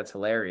he thinks that's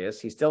hilarious.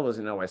 He still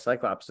doesn't know why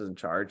Cyclops is in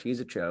charge. He's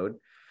a chode.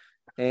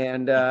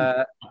 And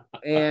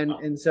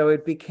so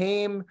it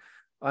became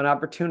an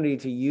opportunity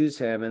to use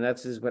him, and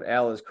that's what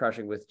Al is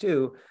crushing with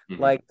too. Mm-hmm.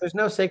 Like there's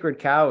no sacred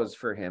cows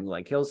for him.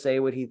 Like he'll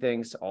say what he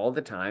thinks all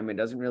the time and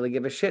doesn't really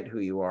give a shit who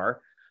you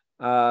are.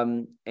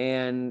 And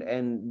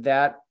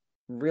that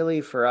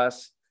really for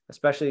us,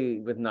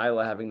 especially with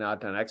Nyla having not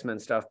done X-Men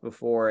stuff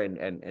before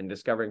and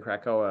discovering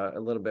Krakoa a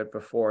little bit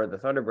before the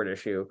Thunderbird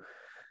issue,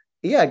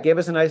 yeah, it gave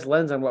us a nice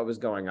lens on what was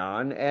going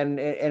on, and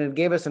it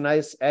gave us a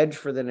nice edge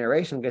for the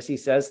narration because he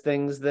says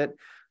things that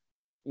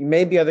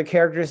maybe other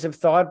characters have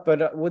thought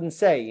but wouldn't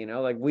say. You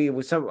know, like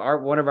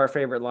one of our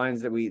favorite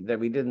lines that we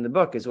did in the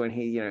book is when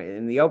he, you know,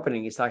 in the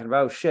opening he's talking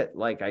about, oh shit,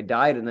 like I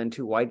died and then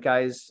two white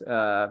guys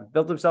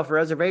built themselves a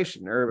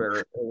reservation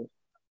or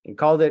and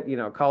called it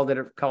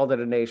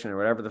a nation or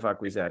whatever the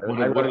fuck we said.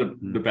 One of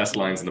the best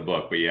lines in the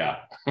book, but yeah.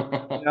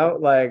 You know,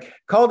 like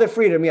called it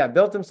freedom. Yeah,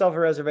 built himself a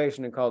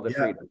reservation and called it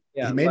freedom.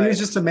 Yeah, maybe he's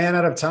just a man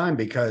out of time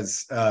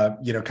because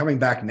coming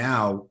back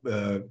now,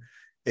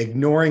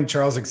 ignoring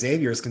Charles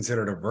Xavier is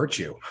considered a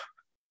virtue.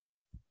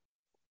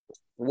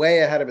 Way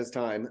ahead of his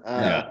time.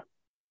 But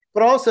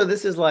also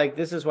this is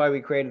why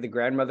we created the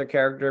grandmother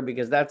character,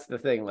 because that's the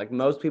thing. Like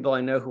most people I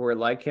know who are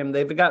like him,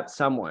 they've got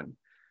someone.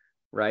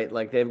 Right,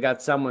 like they've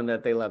got someone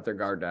that they let their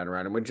guard down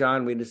around. And with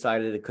John, we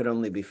decided it could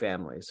only be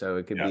family, so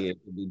it could be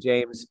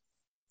James,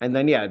 and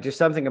then just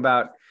something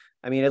about.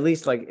 I mean, at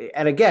least like,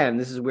 and again,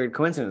 this is a weird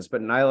coincidence,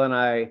 but Nyla and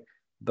I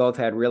both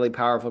had really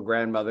powerful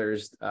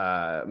grandmothers.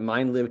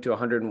 Mine lived to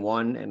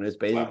 101 and was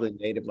basically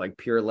made of like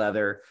pure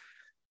leather,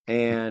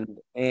 and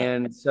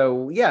so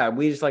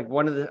we just like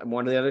one of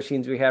the other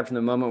scenes we had from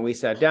the moment we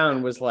sat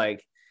down was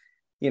like,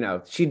 you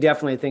know, she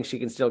definitely thinks she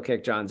can still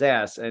kick John's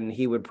ass, and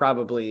he would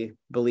probably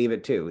believe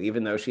it too,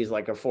 even though she's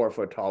like a 4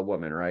 foot tall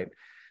woman, right?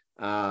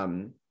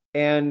 And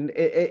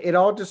it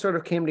all just sort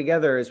of came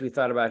together as we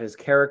thought about his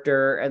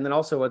character, and then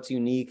also what's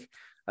unique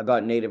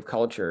about Native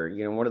culture.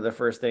 You know, one of the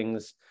first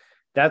things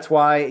that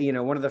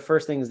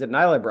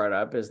Nyla brought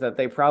up is that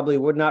they probably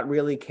would not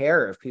really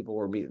care if people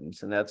were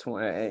mutants, and that's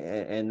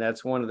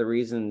one of the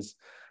reasons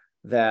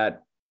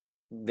that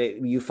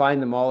you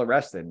find them all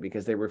arrested,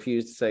 because they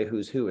refused to say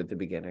who's who at the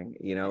beginning.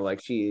 You know,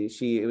 like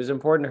it was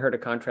important to her to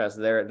contrast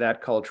that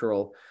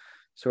cultural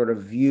sort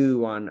of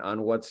view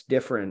on what's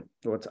different,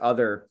 what's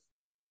other,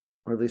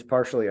 or at least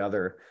partially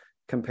other,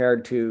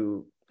 compared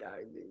to,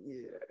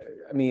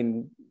 I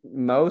mean,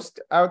 most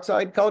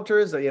outside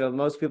cultures. You know,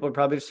 most people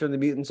probably just turn the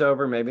mutants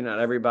over, maybe not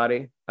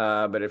everybody,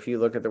 but if you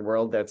look at the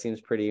world, that seems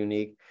pretty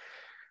unique.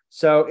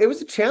 So it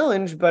was a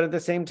challenge, but at the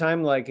same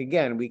time, like,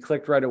 again, we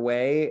clicked right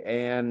away,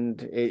 and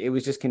it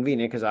was just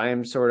convenient because I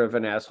am sort of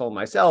an asshole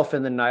myself.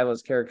 And then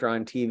Nyla's character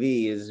on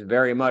TV is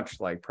very much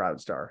like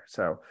Proudstar.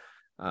 So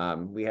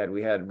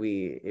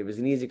it was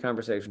an easy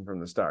conversation from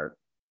the start.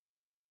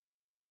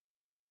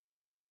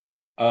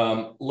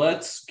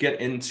 Let's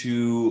get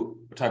into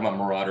talking about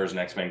Marauders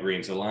and X-Men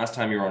Green. So the last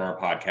time you were on our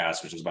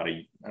podcast, which was about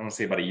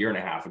a year and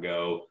a half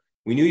ago,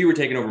 we knew you were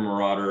taking over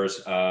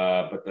Marauders,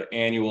 but the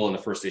annual and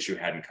the first issue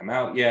hadn't come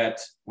out yet.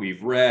 We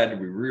reread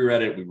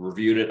it, we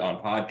reviewed it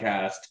on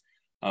podcast.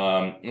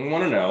 And we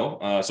want to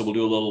know, so we'll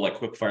do a little like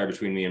quick fire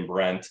between me and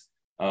Brent.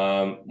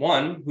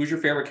 One, who's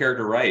your favorite character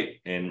to write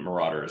in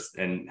Marauders?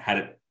 And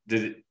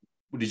did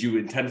you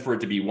intend for it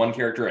to be one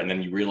character and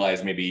then you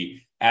realize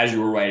maybe as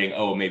you were writing,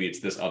 oh, maybe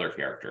it's this other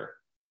character?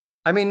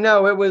 I mean,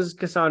 no, it was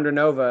Cassandra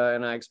Nova,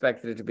 and I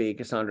expected it to be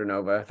Cassandra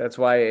Nova. That's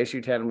why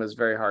issue 10 was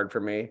very hard for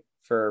me.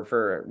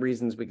 For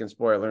reasons we can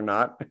spoil or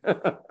not.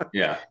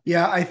 Yeah,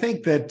 I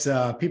think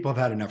that people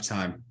have had enough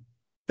time.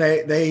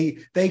 They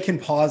can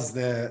pause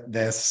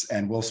this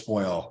and we'll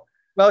spoil.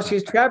 Well,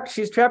 she's trapped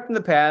in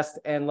the past,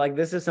 and like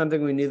this is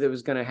something we knew that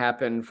was going to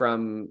happen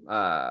from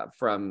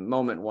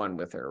moment one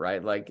with her,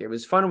 right? Like it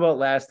was fun while it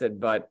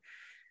lasted,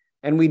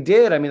 and we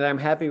did. I mean, I'm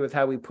happy with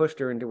how we pushed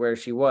her into where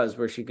she was,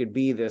 where she could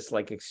be this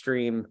like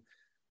extreme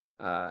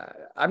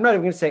I'm not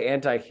even going to say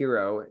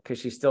anti-hero because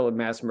she's still a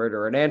mass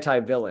murderer, an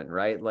anti-villain,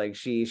 right? Like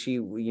she,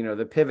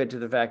 the pivot to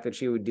the fact that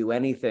she would do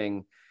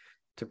anything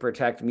to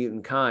protect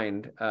mutant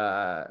kind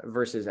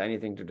versus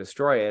anything to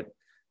destroy it.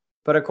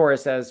 But of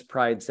course, as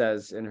Pride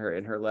says in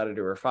her letter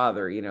to her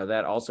father,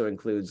 that also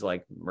includes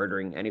like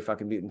murdering any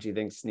fucking mutant she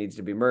thinks needs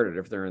to be murdered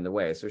if they're in the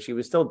way. So she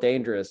was still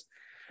dangerous.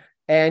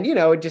 And,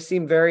 it just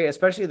seemed very,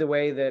 especially the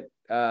way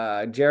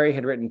that Jerry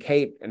had written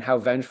Kate and how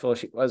vengeful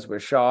she was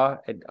with Shaw,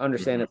 and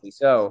understandably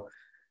so.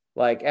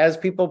 Like, as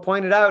people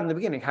pointed out in the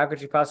beginning, how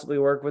could she possibly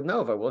work with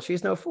Nova? Well,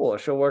 she's no fool.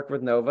 She'll work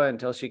with Nova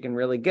until she can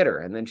really get her.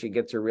 And then she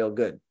gets her real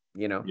good.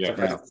 Yeah,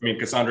 I mean,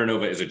 Cassandra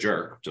Nova is a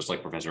jerk, just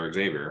like Professor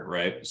Xavier,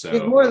 right? So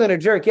he's more than a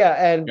jerk, yeah.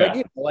 And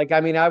but like, I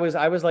mean, I was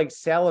like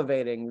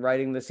salivating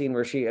writing the scene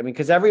where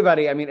because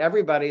everybody,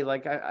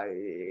 like,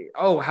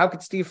 how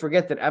could Steve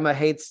forget that Emma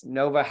hates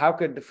Nova? How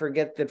could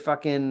forget that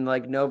fucking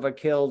like Nova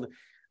killed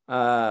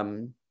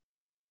Kate's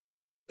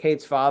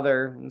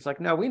father? And it's like,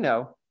 no, we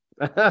know.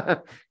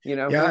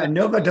 Yeah, and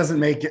Nova doesn't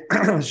make it.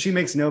 She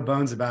makes no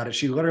bones about it.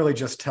 She literally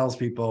just tells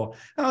people,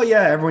 oh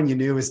yeah, everyone you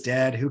knew is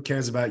dead. Who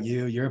cares about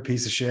you? You're a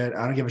piece of shit.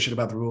 I don't give a shit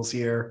about the rules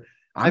here.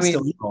 I'm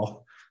still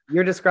evil.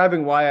 You're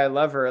describing why I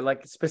love her.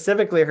 Like,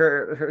 specifically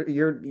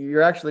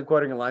you're actually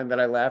quoting a line that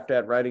I laughed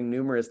at writing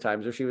numerous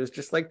times, where she was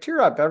just like,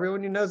 cheer up,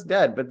 everyone you know's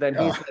dead. But then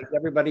he's like,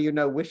 everybody you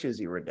know wishes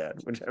you were dead,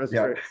 which I was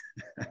great.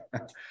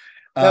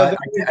 I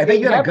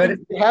think you had a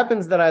good. It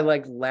happens that I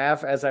like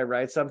laugh as I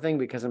write something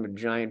because I'm a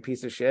giant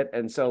piece of shit,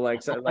 and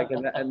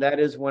and that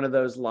is one of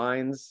those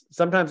lines.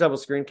 Sometimes I will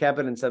screen cap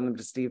it and send them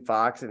to Steve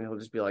Fox, and he'll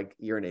just be like,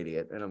 "You're an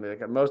idiot," and I'll be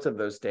like, most of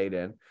those stayed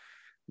in.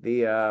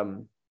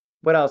 The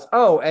what else?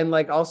 Oh, and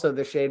like also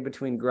the shade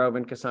between Grove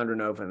and Cassandra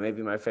Nova,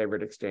 maybe my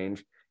favorite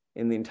exchange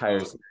in the entire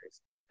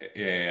series.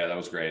 Yeah, that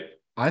was great.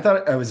 I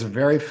thought it was a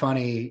very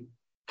funny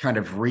kind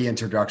of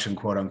reintroduction,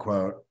 quote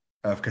unquote,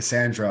 of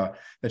Cassandra,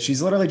 that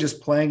she's literally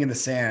just playing in the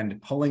sand,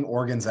 pulling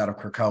organs out of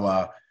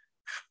Krakoa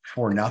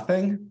for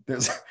nothing.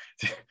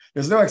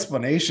 There's no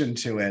explanation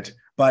to it,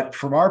 but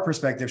from our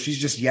perspective, she's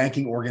just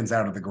yanking organs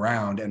out of the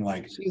ground and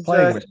like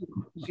playing with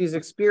them. She's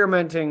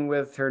experimenting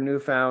with her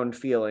newfound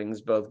feelings,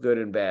 both good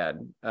and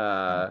bad.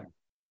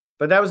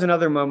 But that was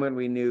another moment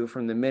we knew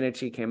from the minute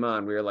she came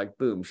on. We were like,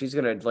 boom, she's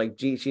gonna like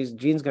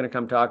Jean's gonna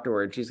come talk to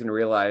her, and she's gonna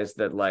realize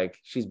that like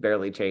she's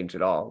barely changed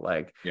at all.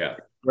 Like, yeah.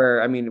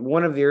 Where, I mean,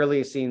 one of the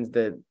earliest scenes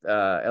that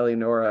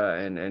Eleonora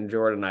and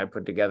Jordan and I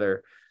put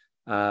together,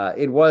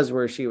 it was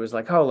where she was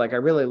like, oh, like, I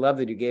really love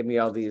that you gave me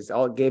all these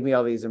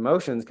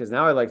emotions, because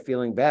now I like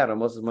feeling bad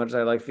almost as much as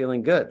I like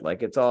feeling good.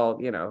 Like, it's all,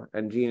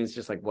 and Jean is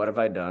just like, what have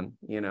I done?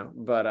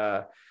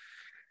 But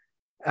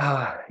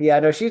yeah,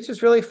 no, she's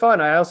just really fun.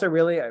 I also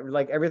really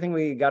like everything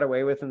we got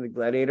away with in the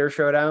Gladiator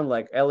showdown,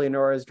 like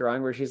Eleonora's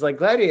drawing where she's like,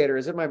 Gladiator,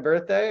 is it my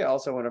birthday?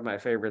 Also one of my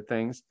favorite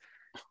things.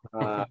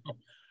 Also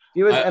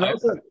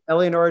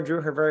Eleonora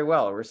drew her very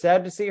well. We're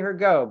sad to see her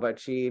go, but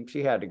she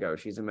had to go.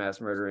 She's a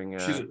mass murdering.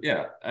 I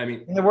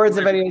mean, in the words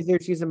of Eddie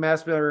Izzard, she's a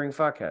mass murdering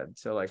fuckhead.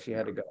 So like, she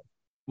had to go.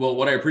 Well,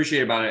 what I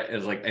appreciate about it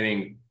is like, I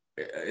think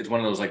it's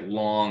one of those like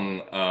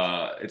long,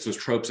 it's those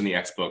tropes in the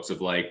X books of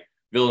like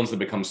villains that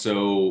become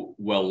so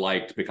well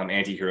liked become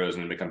anti-heroes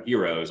and become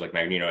heroes. Like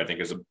Magneto, I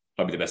think, is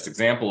probably the best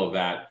example of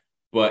that.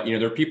 But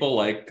there are people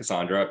like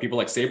Cassandra, people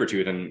like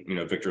Sabretooth,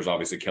 and Victor's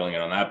obviously killing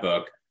it on that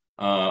book.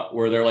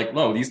 Where they're like,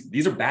 no,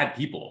 these are bad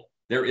people.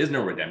 There is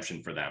no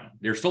redemption for them.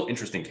 They're still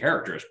interesting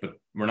characters, but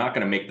we're not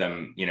going to make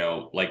them,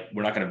 like,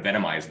 we're not going to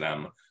venomize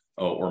them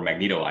or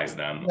Magnetoize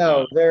them.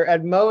 No, they're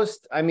at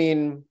most, I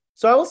mean,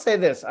 so I will say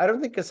this. I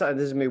don't think Cassandra,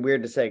 this is going to be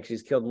weird to say because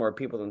she's killed more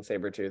people than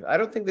Sabretooth. I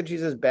don't think that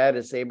she's as bad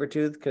as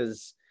Sabretooth,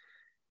 because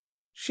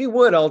she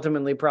would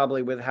ultimately,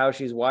 probably with how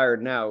she's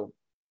wired now,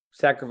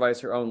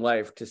 sacrifice her own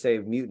life to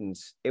save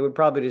mutants. It would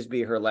probably just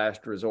be her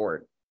last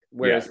resort.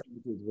 Whereas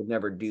Sabretooth would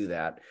never do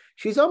that.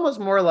 She's almost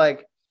more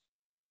like,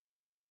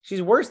 she's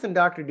worse than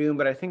Doctor Doom,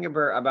 but I think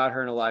about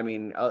her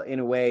in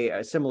a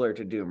way similar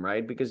to Doom,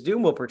 right? Because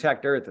Doom will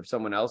protect Earth if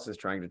someone else is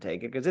trying to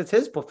take it, because it's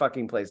his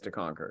fucking place to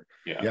conquer.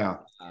 Yeah.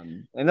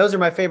 And those are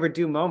my favorite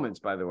Doom moments,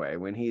 by the way,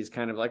 when he's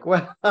kind of like,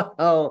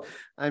 well,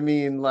 I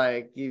mean,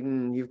 like,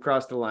 you've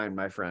crossed the line,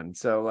 my friend.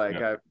 So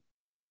like,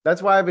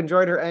 that's why I've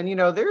enjoyed her. And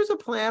there's a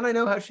plan. I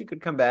know how she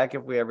could come back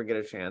if we ever get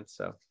a chance.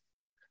 So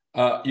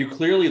you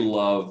clearly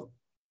love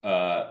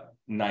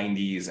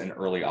 90s and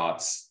early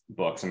aughts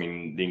books. I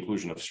mean, the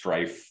inclusion of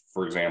Strife,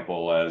 for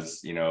example, as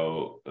being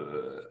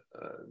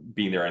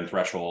there in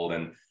Threshold,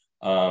 and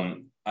I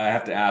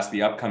have to ask,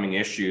 the upcoming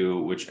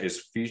issue, which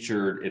is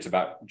featured, it's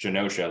about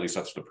Genosha, at least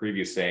that's what the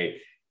previews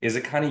say. Is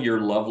it kind of your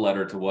love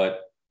letter to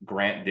what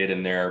Grant did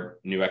in their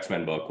new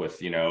X-Men book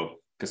with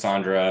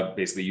Cassandra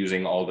basically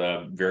using all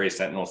the various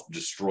Sentinels to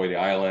destroy the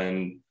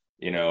island,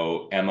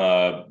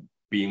 Emma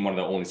being one of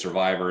the only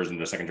survivors and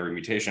the secondary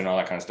mutation, all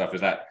that kind of stuff?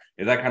 Is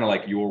that kind of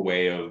like your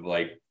way of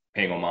like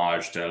paying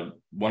homage to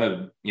one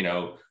of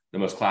the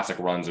most classic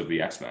runs of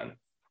the X-Men?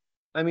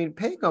 I mean,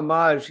 paying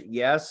homage,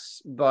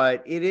 yes,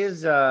 but it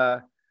is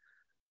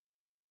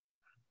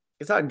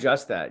it's not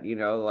just that,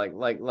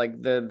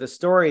 like the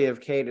story of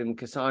Kate and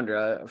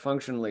Cassandra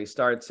functionally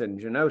starts in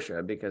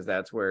Genosha because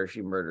that's where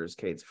she murders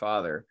Kate's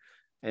father.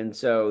 And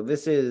so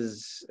this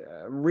is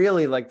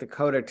really like the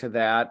coda to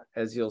that,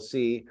 as you'll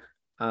see.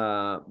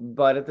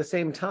 But at the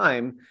same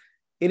time,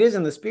 it is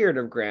in the spirit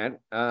of Grant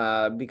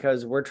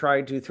because we're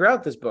trying to,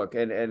 throughout this book,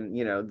 and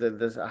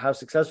the how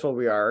successful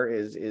we are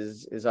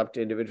is up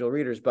to individual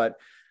readers, but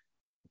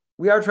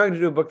we are trying to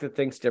do a book that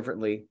thinks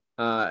differently.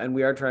 And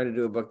we are trying to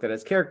do a book that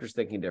has characters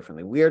thinking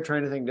differently. We are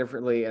trying to think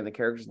differently, and the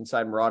characters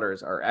inside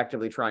Marauders are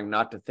actively trying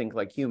not to think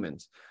like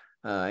humans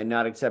and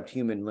not accept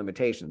human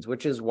limitations,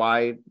 which is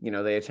why,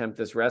 they attempt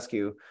this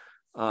rescue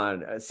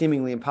on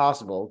seemingly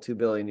impossible 2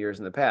 billion years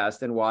in the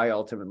past, and why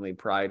ultimately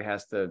Pride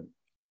has to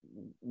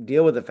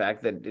deal with the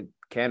fact that it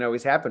can't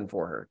always happen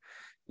for her,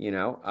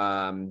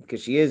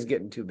 because she is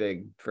getting too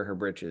big for her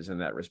britches in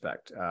that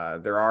respect.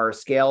 There are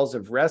scales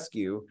of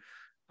rescue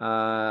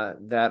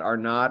that are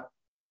not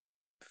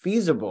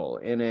feasible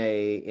in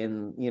a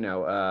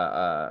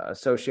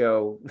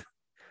socio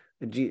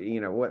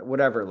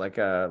whatever, like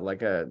a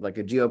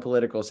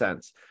geopolitical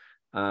sense.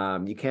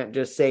 You can't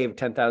just save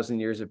 10,000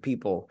 years of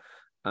people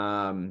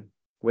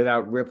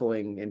without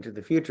rippling into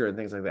the future and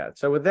things like that.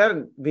 So with that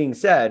being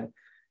said,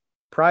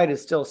 Pride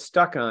is still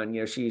stuck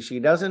on, she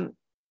doesn't,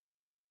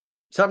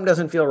 something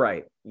doesn't feel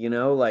right,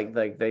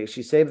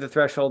 she saved the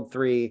Threshold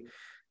 3.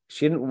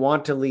 She didn't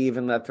want to leave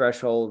and let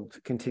Threshold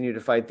continue to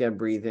fight them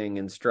breathing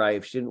and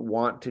strife. She didn't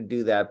want to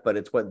do that, but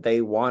it's what they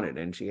wanted.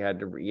 And she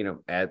had to,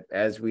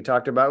 as we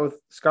talked about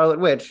with Scarlet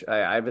Witch,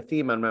 I have a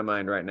theme on my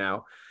mind right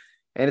now.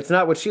 And it's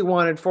not what she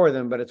wanted for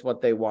them, but it's what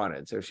they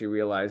wanted. So she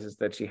realizes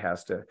that she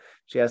has to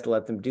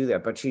let them do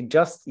that. But she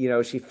just,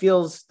 she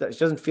feels that she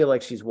doesn't feel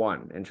like she's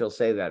won. And she'll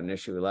say that in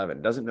issue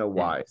 11, doesn't know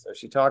why. So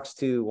she talks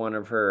to one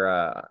of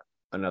her,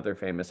 another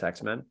famous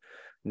X-Men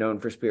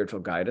known for spiritual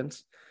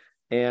guidance.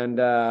 And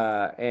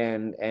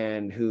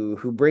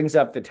who brings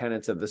up the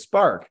tenets of the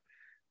Spark,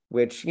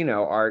 which,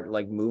 are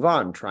like move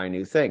on, try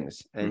new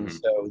things. And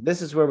so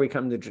this is where we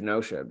come to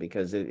Genosha,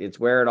 because it's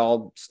where it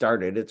all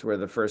started. It's where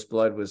the first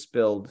blood was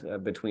spilled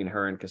between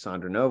her and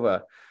Cassandra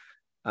Nova.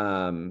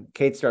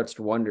 Kate starts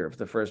to wonder if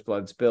the first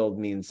blood spilled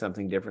means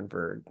something different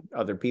for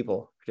other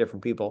people,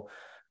 different people.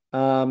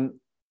 And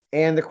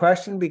the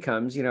question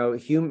becomes,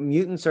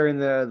 mutants are in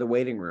the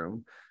waiting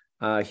room.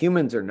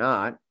 Humans are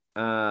not.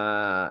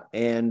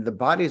 And the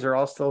bodies are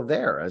all still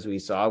there, as we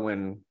saw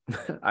when,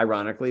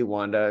 ironically,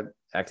 Wanda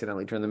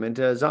accidentally turned them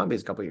into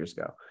zombies a couple of years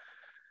ago.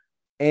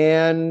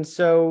 And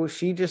so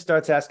she just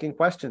starts asking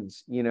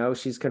questions.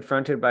 She's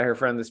confronted by her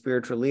friend, the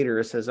spiritual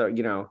leader, says,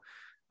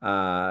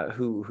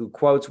 who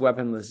quotes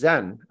Weaponless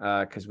Zen,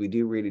 because we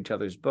do read each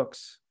other's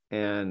books.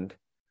 And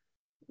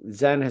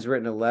Zen has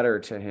written a letter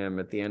to him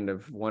at the end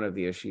of one of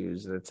the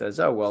issues that says,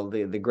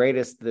 the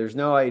greatest, there's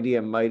no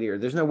idea mightier,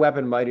 there's no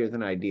weapon mightier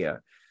than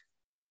idea.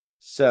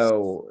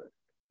 So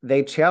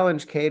they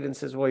challenge Kate and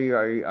says, well,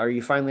 are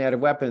you finally out of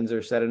weapons?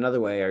 Or said another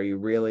way, are you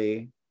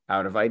really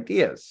out of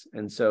ideas?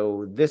 And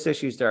so this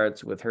issue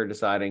starts with her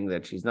deciding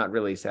that she's not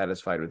really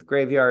satisfied with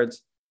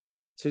graveyards.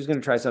 So she's going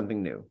to try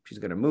something new. She's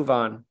going to move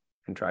on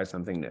and try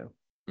something new.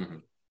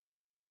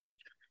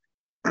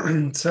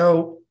 Mm-hmm.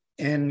 So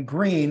in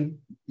Green,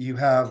 you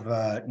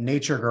have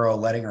Nature Girl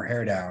letting her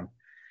hair down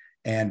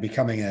and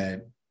becoming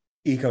an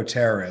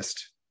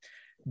eco-terrorist.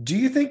 Do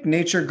you think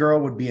Nature Girl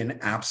would be an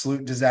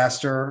absolute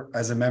disaster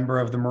as a member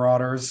of the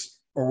Marauders,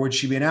 or would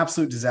she be an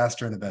absolute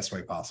disaster in the best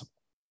way possible?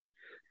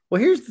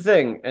 Well, here's the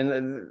thing,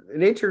 and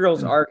Nature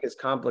Girl's arc is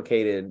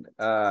complicated,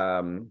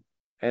 and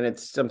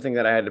it's something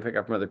that I had to pick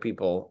up from other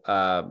people.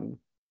 The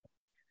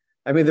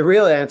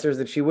real answer is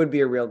that she would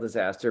be a real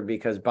disaster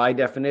because, by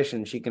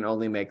definition, she can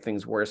only make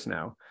things worse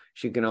now.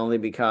 She can only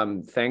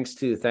become, thanks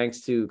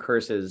to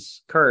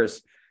Curse's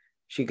curse,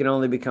 she can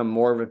only become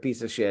more of a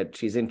piece of shit.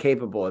 She's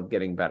incapable of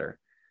getting better.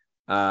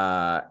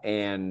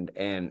 And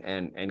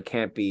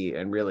can't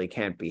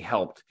be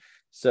helped.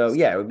 So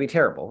yeah, it would be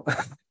terrible.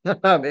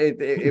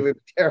 it would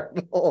be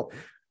terrible.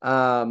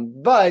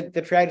 But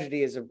the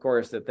tragedy is, of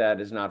course, that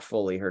is not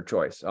fully her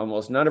choice.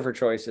 Almost none of her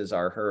choices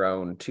are her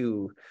own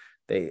to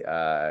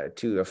a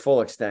full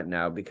extent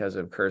now because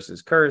of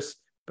Curse's curse,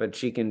 but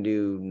she can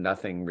do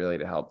nothing really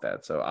to help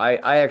that. So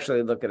I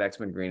actually look at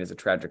X-Men Green as a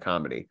tragic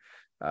comedy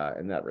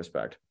in that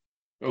respect.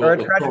 Or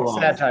a tragic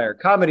satire.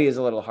 Comedy is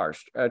a little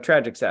harsh.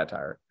 Tragic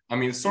satire.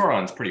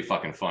 Sauron's pretty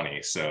fucking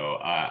funny, so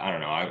I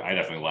don't know. I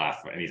definitely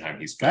laugh anytime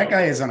he's. That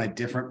guy is on a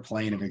different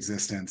plane of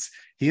existence.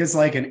 He is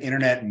like an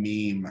internet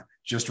meme,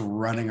 just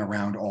running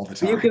around all the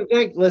time. You can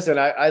think. Listen,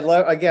 I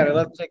love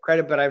to take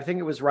credit, but I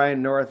think it was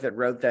Ryan North that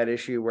wrote that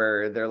issue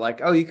where they're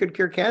like, "Oh, you could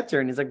cure cancer,"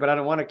 and he's like, "But I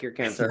don't want to cure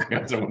cancer.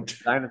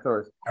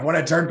 Dinosaurs. I want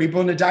to turn people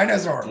into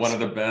dinosaurs." One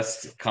of the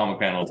best comic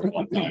panels of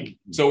all time.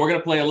 So we're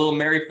gonna play a little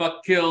Marry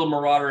Fuck Kill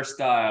Marauder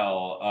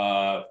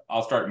style.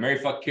 I'll start. Marry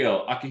Fuck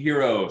Kill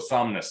Akihiro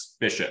Somnus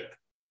Bishop.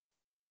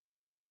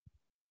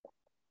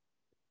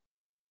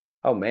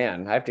 Oh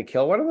man, I have to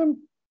kill one of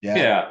them?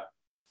 Yeah.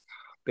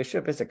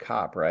 Bishop is a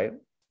cop, right?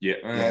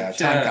 Yeah.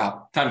 Time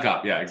Cop. Time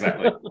Cop. Yeah,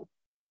 exactly.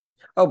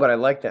 Oh, but I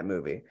like that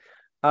movie.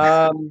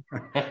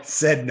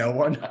 Said no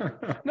one.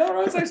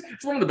 No,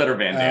 it's one of the better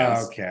Van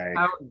Dams. Okay.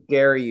 How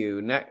dare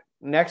you?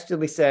 Next, you'll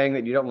be saying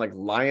that you don't like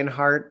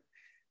Lionheart.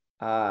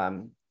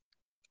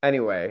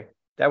 Anyway,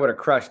 that would have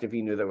crushed if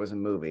you knew that was a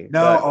movie.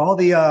 No, But all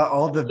the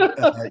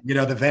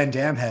the Van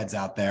Damme heads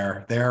out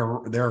there,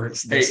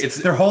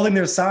 they're holding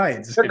their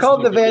sides. they're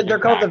called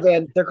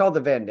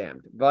the Van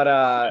Damned. But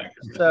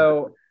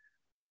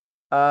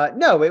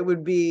no, it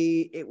would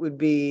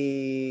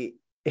be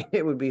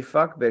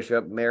fuck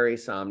Bishop, marry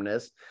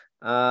Somnus,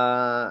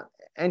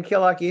 and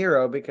kill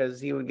Akihiro because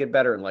he would get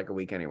better in like a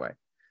week anyway.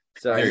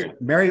 So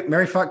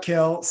Mary fuck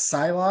kill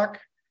Psylocke,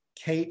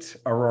 Kate,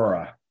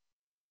 Aurora.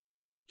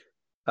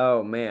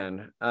 Oh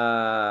man,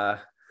 I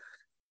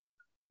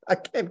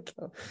can't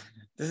kill.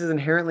 This is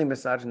inherently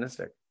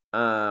misogynistic.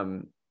 Let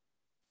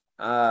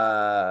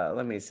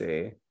me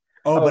see.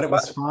 But it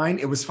was fine.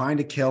 It was fine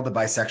to kill the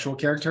bisexual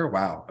character.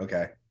 Wow.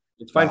 Okay.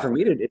 It's fine for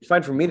me to. It's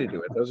fine for me to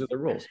do it. Those are the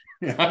rules.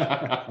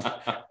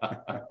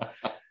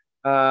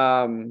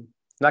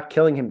 Not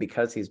killing him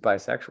because he's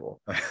bisexual.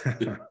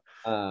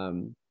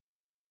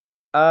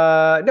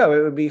 No,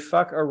 it would be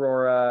fuck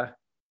Aurora.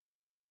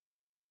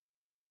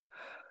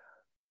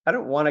 I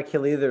don't want to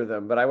kill either of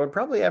them, but I would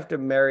probably have to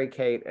marry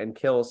Kate and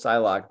kill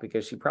Psylocke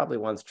because she probably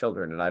wants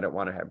children, and I don't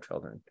want to have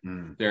children.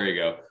 There you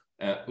go.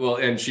 Well,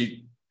 and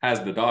she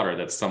has the daughter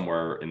that's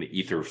somewhere in the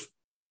ether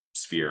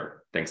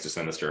sphere, thanks to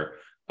Sinister.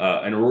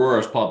 And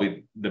Aurora is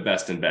probably the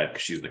best in bed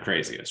because she's the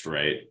craziest,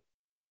 right?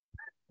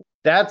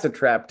 That's a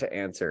trap to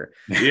answer.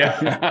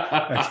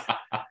 Yeah.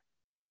 All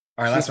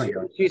right, last one.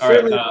 She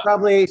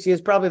certainly she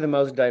is probably the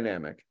most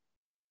dynamic.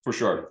 For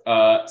sure.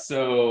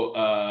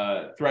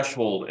 So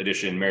Threshold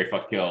edition, Mary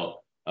Fuck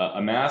Kill,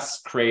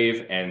 Amass,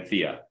 Crave, and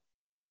Thea.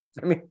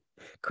 I mean,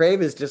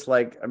 Crave is just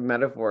like a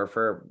metaphor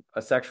for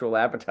a sexual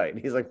appetite.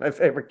 He's like my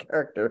favorite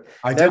character.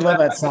 I did love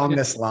that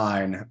Somnus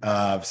line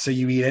of, so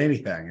you eat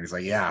anything? And he's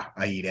like, yeah,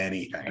 I eat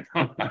anything.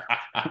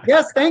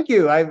 Yes, thank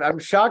you. I'm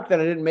shocked that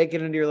I didn't make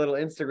it into your little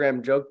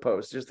Instagram joke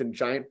post. Just a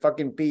giant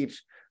fucking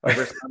peach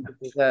over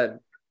Somnus's head.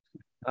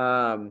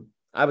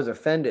 I was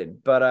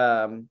offended, but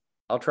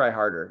I'll try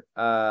harder.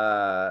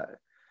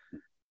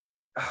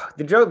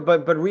 The joke,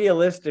 but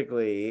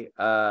realistically,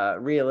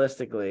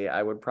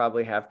 I would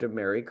probably have to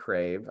marry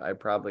Crave.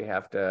 I'd probably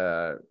have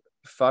to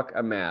fuck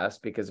Amass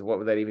because what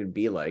would that even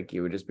be like?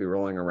 You would just be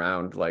rolling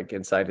around like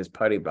inside his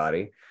putty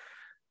body.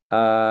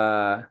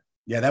 Yeah,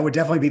 that would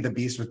definitely be the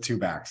beast with two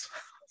backs.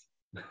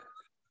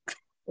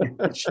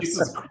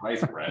 Jesus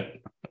Christ,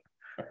 Brett.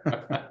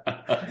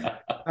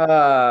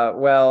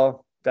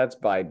 Well, that's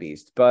by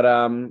beast, but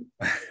and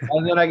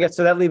then I guess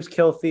so that leaves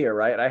kill Thea,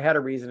 right? I had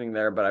a reasoning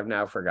there, but I've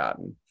now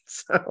forgotten.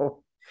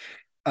 So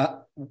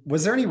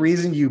was there any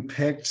reason you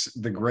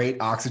picked the Great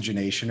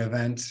Oxygenation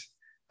Event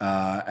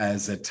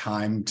as a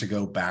time to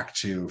go back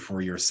to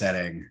for your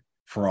setting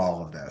for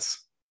all of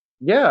this?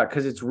 Yeah,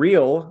 because it's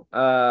real,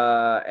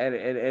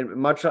 and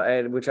much,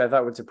 and which I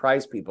thought would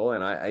surprise people,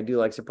 and I do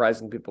like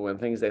surprising people when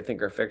things they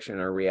think are fiction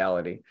are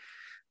reality.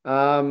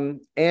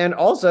 And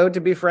also, to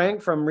be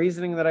frank, from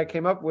reasoning that I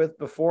came up with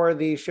before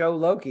the show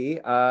Loki,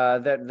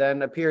 that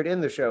then appeared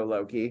in the show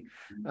Loki,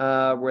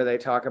 where they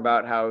talk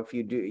about how if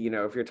you do,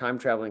 if you're time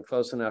traveling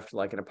close enough to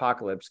like an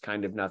apocalypse,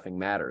 kind of nothing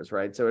matters,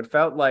 right? So it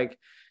felt like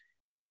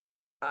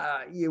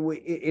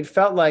it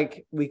felt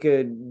like we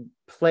could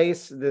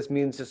place this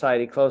mutant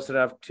society close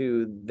enough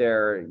to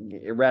their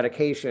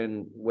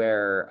eradication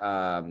where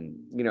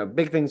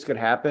big things could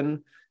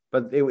happen,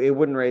 but it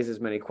wouldn't raise as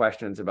many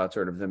questions about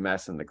sort of the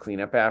mess and the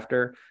cleanup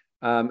after.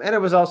 And it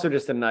was also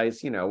just a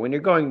nice, when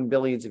you're going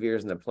billions of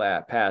years in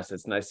the past,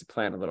 it's nice to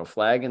plant a little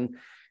flag. And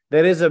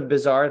that is a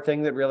bizarre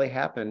thing that really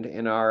happened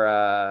in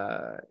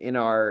our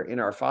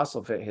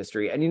fossil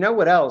history. And you know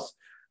what else?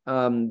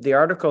 The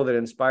article that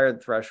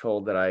inspired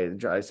Threshold that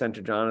I sent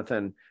to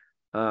Jonathan,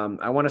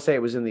 I want to say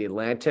it was in the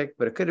Atlantic,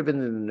 but it could have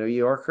been in the New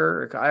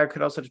Yorker. I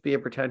could also just be a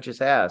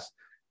pretentious ass,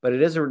 but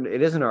it is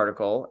an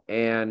article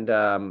and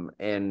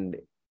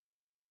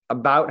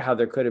about how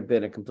there could have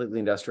been a completely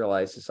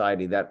industrialized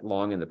society that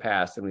long in the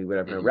past, and we would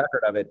have no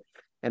record of it.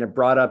 And it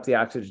brought up the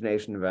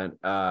oxygenation event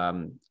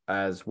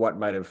as what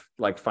might have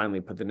like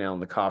finally put the nail in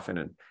the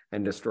coffin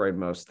and destroyed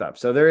most stuff.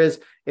 So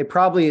it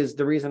probably is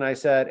the reason I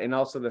said, and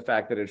also the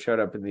fact that it showed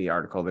up in the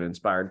article that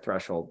inspired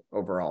Threshold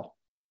overall.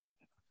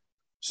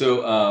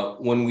 So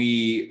when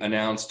we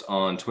announced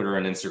on Twitter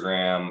and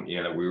Instagram,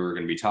 that we were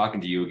going to be talking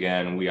to you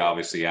again, we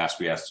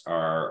asked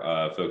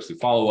our folks who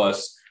follow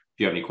us, if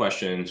you have any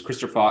questions.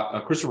 Christopher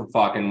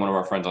Falken, one of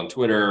our friends on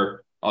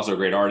Twitter, also a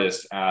great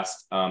artist,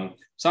 asked,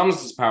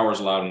 Somnus' powers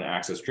allow them to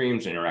access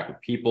dreams and interact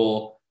with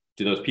people.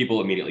 Do those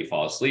people immediately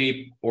fall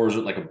asleep? Or is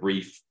it like a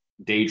brief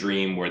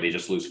daydream where they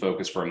just lose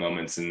focus for a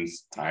moment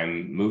since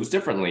time moves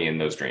differently in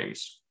those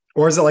dreams?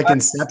 Or is it like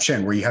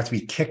Inception where you have to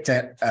be kicked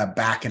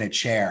back in a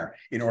chair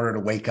in order to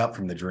wake up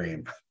from the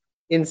dream?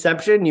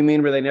 Inception, you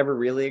mean where they never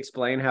really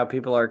explain how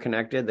people are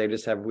connected? They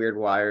just have weird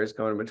wires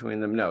going between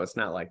them? No, it's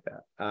not like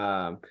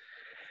that.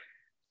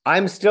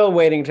 I'm still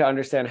waiting to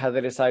understand how they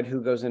decide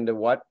who goes into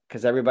what,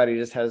 because everybody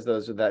just has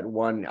those with that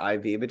one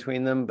IV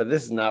between them. But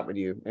this is not what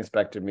you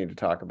expected me to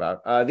talk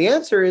about. The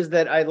answer is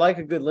that I like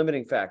a good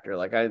limiting factor.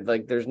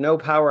 There's no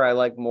power I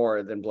like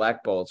more than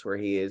Black Bolt's, where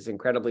he is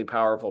incredibly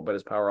powerful, but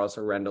his power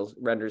also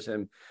renders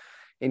him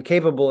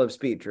incapable of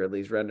speech, or at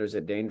least renders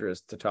it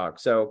dangerous to talk.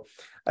 So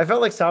I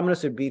felt like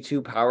Somnus would be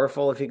too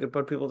powerful if he could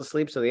put people to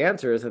sleep. So the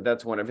answer is that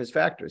that's one of his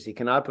factors. He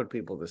cannot put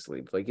people to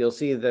sleep. Like, you'll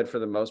see that for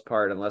the most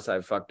part, unless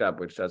I've fucked up,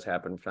 which does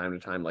happen from time to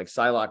time, like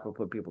Psylocke will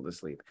put people to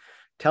sleep.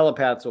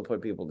 Telepaths will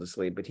put people to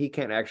sleep, but he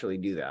can't actually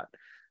do that.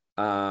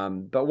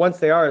 But once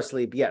they are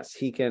asleep, yes,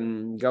 he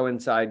can go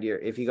inside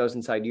if he goes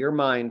inside your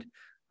mind,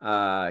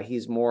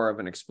 he's more of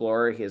an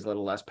explorer. He has a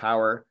little less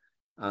power.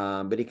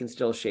 But he can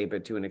still shape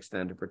it to an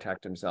extent to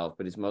protect himself,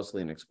 but he's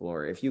mostly an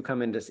explorer. If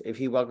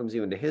he welcomes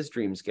you into his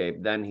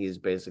dreamscape, then he's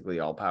basically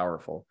all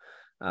powerful.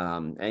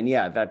 And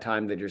yeah, that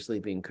time that you're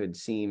sleeping could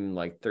seem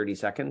like 30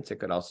 seconds.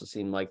 It could also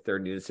seem like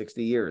 30 to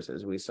 60 years,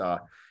 as we saw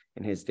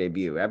in his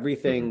debut.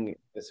 Everything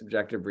is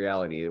subjective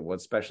reality,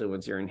 especially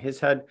once you're in his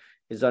head,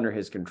 is under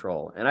his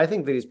control. And I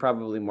think that he's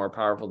probably more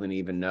powerful than he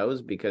even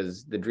knows,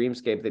 because the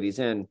dreamscape that he's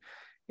in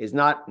is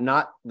not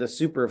the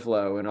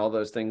superflow and all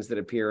those things that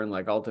appear in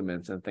like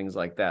Ultimates and things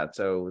like that.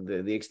 So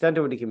the extent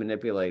of what he can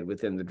manipulate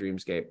within the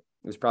dreamscape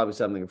is probably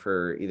something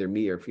for either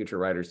me or future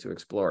writers to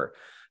explore.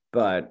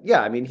 But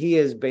yeah, I mean, he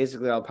is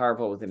basically all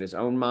powerful within his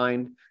own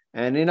mind,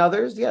 and in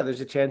others, yeah, there's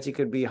a chance he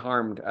could be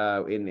harmed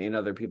in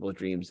other people's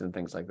dreams and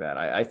things like that.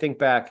 I think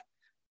back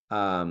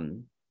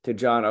to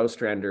John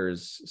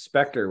Ostrander's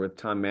Spectre with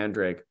Tom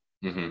Mandrake,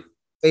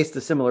 faced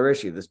a similar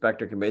issue. The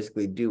Spectre can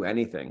basically do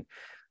anything.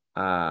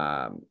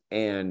 And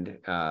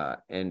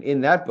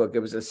in that book, it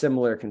was a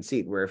similar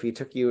conceit where if he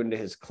took you into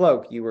his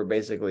cloak, you were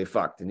basically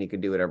fucked and he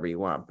could do whatever you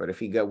want. But if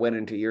he went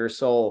into your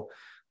soul,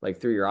 like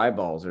through your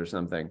eyeballs or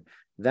something,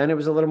 then it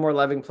was a little more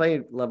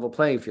level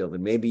playing field,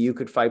 and maybe you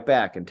could fight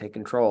back and take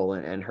control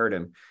and hurt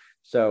him.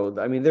 So,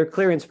 I mean, they're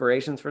clear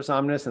inspirations for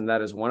Somnus, and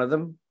that is one of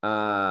them.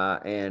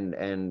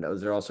 And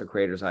those are also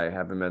creators I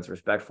have immense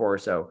respect for.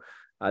 So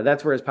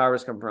that's where his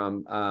powers come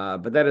from.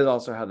 But that is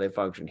also how they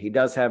function. He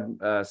does have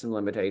some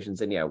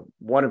limitations. And yeah,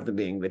 one of them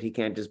being that he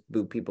can't just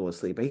boot people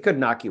asleep. He could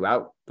knock you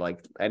out like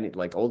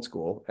old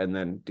school and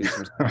then do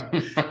some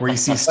stuff. Where you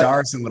see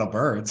stars and little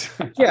birds.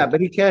 Yeah,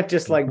 but he can't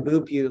just like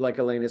boop you like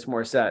Alanis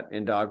Morissette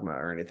in Dogma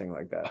or anything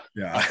like that.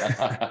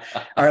 Yeah.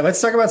 All right, let's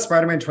talk about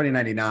Spider-Man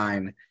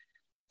 2099.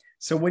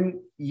 So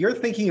when you're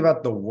thinking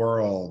about the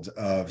world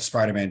of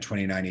Spider-Man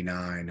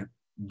 2099,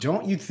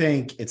 don't you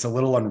think it's a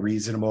little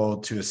unreasonable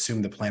to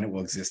assume the planet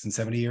will exist in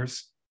 70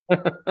 years?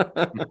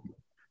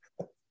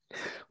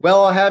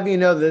 Well, I'll have you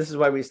know, this is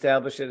why we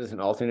established it as an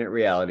alternate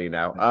reality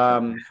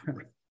now.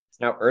 It's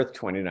now Earth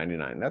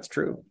 2099. That's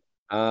true.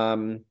 I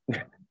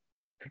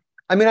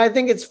mean, I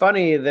think it's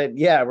funny that,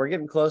 yeah, we're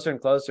getting closer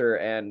and closer.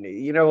 And,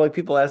 you know, like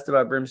people asked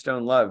about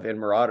Brimstone Love in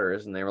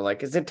Marauders, and they were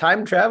like, is it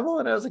time travel?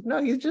 And I was like,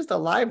 no, he's just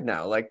alive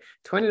now. Like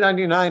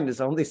 2099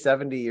 is only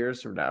 70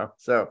 years from now.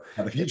 So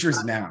the future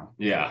is now.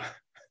 Yeah.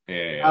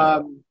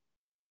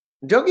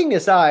 Joking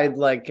aside,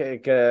 like,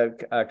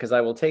 because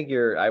I will take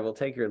your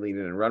lead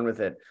in and run with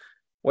it.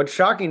 What's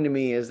shocking to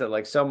me is that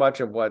like so much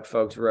of what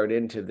folks wrote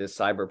into this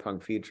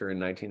cyberpunk future in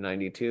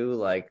 1992,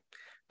 like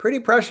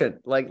pretty prescient.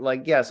 Like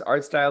yes,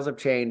 art styles have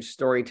changed,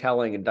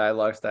 storytelling and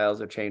dialogue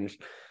styles have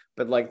changed,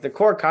 but like the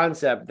core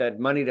concept that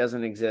money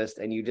doesn't exist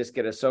and you just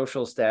get a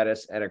social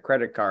status and a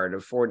credit card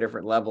of 4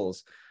 different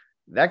levels.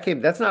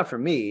 That's not for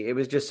me. It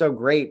was just so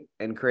great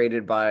and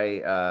created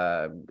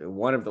by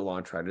one of the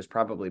launch writers,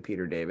 probably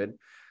Peter David,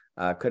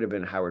 could have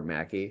been Howard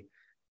Mackey,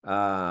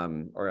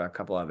 or a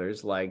couple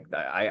others. Like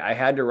I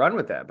had to run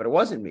with that, but it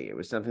wasn't me. It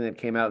was something that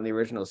came out in the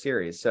original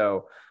series.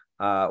 So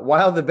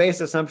while the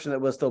base assumption that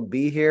we'll still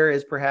be here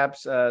is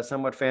perhaps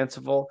somewhat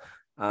fanciful,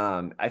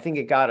 I think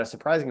it got a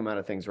surprising amount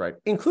of things right,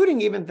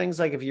 including even things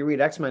like if you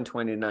read X-Men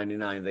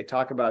 2099, they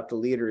talk about the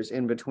leaders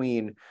in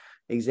between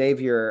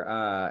Xavier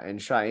and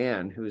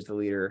Cheyenne, who's the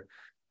leader.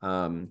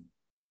 I'm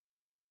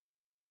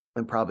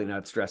probably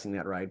not stressing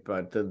that right,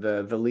 but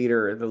the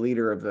leader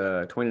of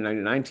the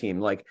 2099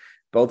 team, like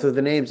both of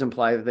the names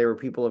imply that they were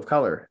people of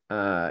color.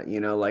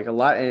 You know, like a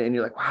lot, and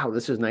you're like, wow,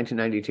 this was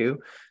 1992.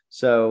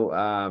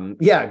 So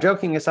yeah,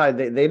 joking aside,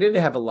 they did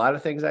have a lot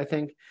of things I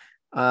think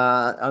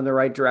on the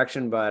right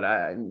direction,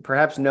 but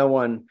perhaps no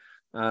one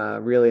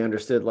really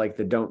understood like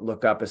the don't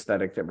look up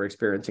aesthetic that we're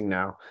experiencing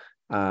now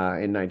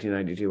in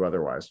 1992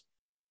 otherwise.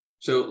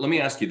 So let me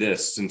ask you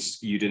this,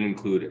 since you didn't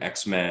include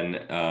X-Men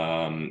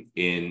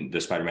in the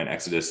Spider-Man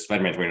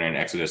 29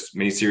 Exodus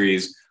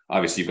miniseries,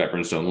 obviously you've got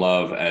Brimstone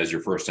Love as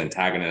your first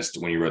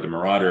antagonist when you wrote the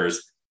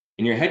Marauders.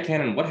 In your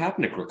headcanon, what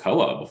happened to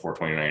Krakoa before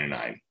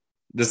 2099?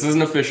 This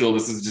isn't official.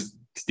 This is just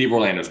Steve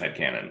Orlando's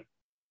headcanon.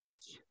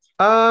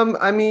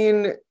 I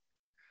mean...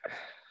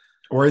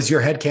 Or is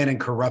your headcanon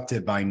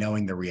corrupted by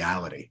knowing the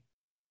reality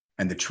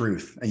and the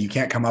truth, and you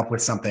can't come up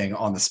with something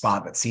on the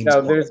spot that seems.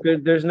 No,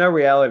 there's no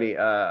reality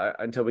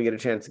until we get a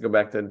chance to go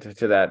back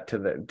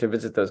to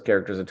visit those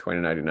characters in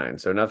 2099.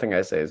 So nothing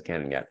I say is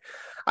canon yet.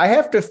 I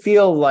have to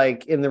feel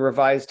like in the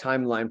revised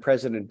timeline,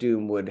 President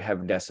Doom would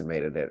have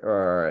decimated it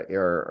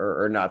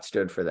or not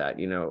stood for that,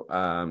 you know.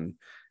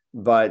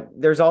 But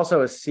there's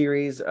also a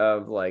series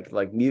of like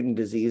mutant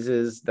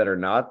diseases that are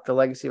not the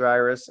legacy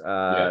virus,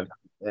 and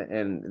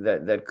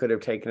that could have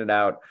taken it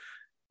out.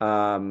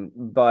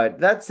 But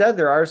that said,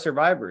 there are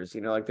survivors,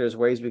 you know, like there's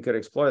ways we could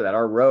explore that.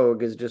 Our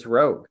Rogue is just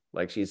Rogue,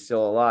 like she's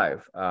still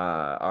alive.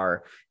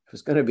 It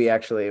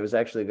was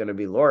actually going to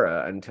be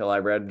Laura until I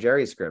read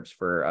Jerry scripts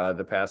for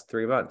the past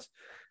 3 months.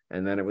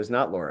 And then it was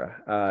not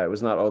Laura. It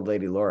was not old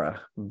lady Laura.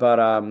 But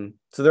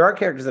so there are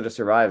characters that have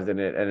survived in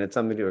it, and it's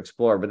something to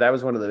explore. But that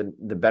was one of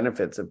the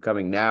benefits of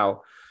coming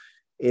now,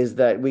 is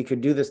that we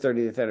could do this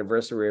 30th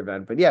anniversary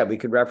event. But yeah, we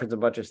could reference a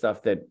bunch of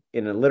stuff that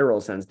in a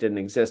literal sense didn't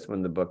exist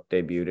when the book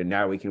debuted, and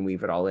now we can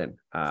weave it all in.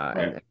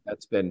 And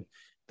that's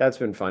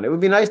been fun. It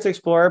would be nice to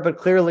explore, but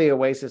clearly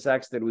Oasis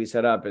X that we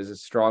set up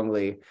is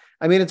strongly,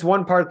 I mean, it's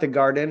one part The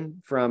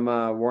Garden from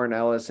Warren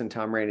Ellis and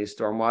Tom Rainey's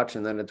Stormwatch,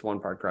 and then it's one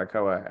part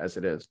Krakoa as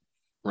it is.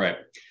 Right.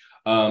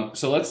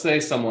 So let's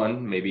say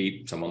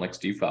maybe someone like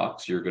Steve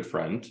Fox, your good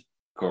friend,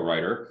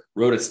 co-writer,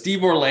 wrote a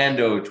Steve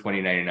Orlando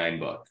 2099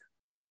 book.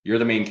 You're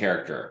the main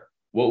character.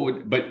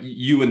 But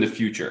you in the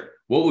future,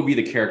 what would be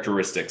the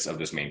characteristics of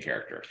this main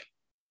character?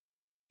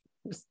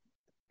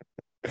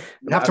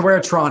 You have to wear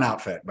a Tron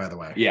outfit, by the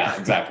way. Yeah,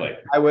 exactly.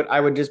 I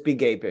would just be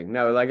gaping.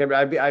 No, like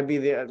I'd be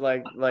the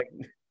like.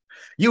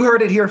 You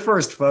heard it here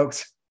first,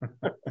 folks.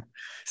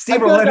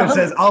 Steve Orlando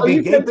says, "I'll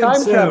be gaping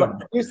soon." Travel.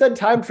 You said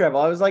time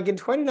travel. I was like, in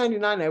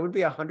 2099, I would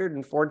be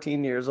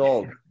 114 years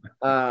old.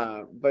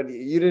 But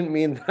you didn't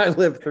mean that I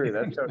lived through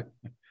that.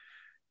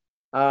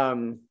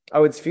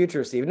 Oh, it's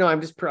future Steve. No,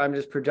 I'm just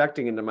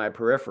projecting into my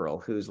peripheral,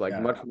 who's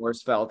like much more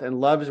svelte and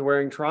loves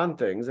wearing Tron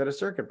things at a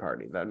circuit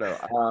party.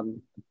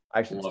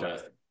 I should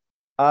start.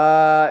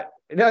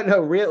 No,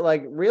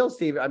 real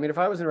Steve. I mean, if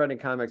I wasn't writing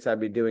comics,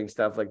 I'd be doing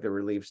stuff like the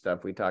relief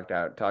stuff we talked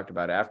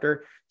about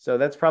after. So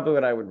that's probably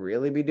what I would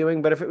really be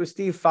doing. But if it was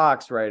Steve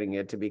Fox writing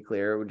it, to be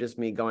clear, it would just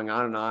me going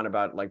on and on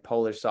about like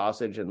Polish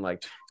sausage and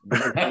like,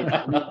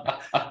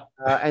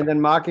 and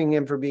then mocking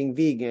him for being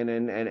vegan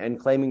and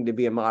claiming to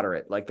be a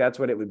moderate. Like that's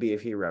what it would be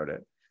if he wrote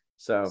it.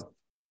 So.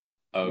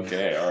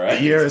 Okay, all right.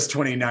 The year is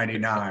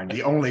 2099.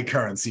 The only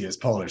currency is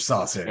Polish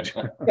sausage.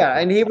 Yeah,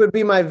 and he would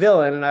be my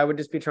villain, and I would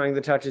just be trying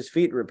to touch his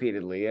feet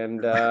repeatedly,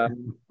 and that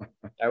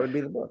would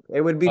be the book.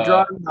 It would be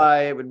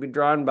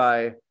drawn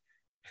by.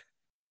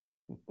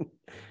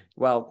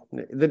 Well,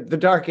 the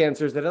dark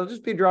answer is that it'll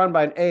just be drawn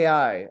by an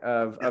AI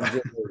of Jim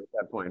at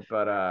that point,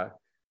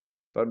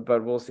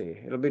 but we'll see.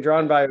 It'll be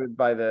drawn by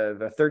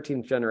the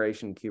 13th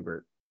generation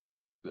Kubert.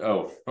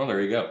 Oh,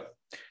 there you go.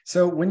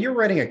 So when you're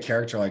writing a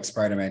character like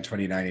Spider-Man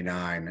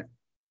 2099,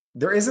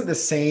 there isn't the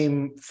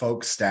same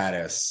folk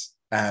status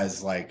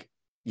as like,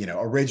 you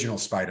know, original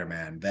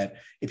Spider-Man, that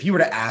if you were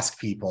to ask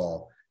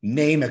people,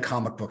 name a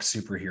comic book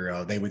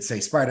superhero, they would say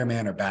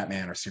Spider-Man or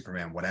Batman or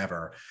Superman,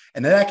 whatever.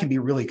 And that can be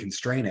really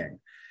constraining.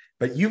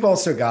 But you've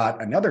also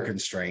got another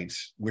constraint,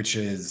 which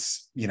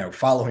is, you know,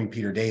 following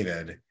Peter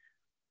David.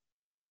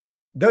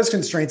 Those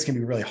constraints can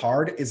be really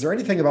hard. Is there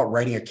anything about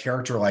writing a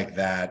character like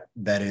that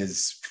that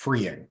is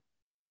freeing?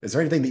 Is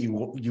there anything that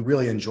you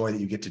really enjoy that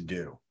you get to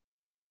do?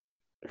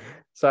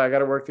 So I got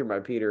to work through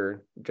my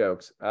Peter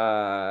jokes.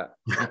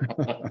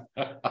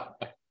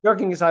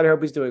 Joking aside, I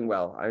hope he's doing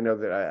well. I know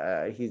that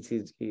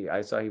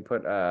I saw he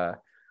put either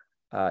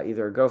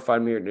a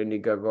GoFundMe or an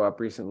Indiegogo up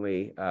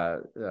recently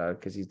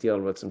because he's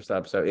dealing with some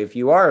stuff. So if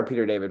you are a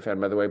Peter David fan,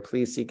 by the way,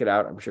 please seek it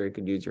out. I'm sure he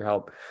could use your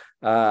help.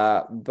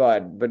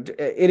 But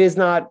it is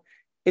not.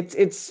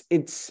 It's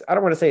I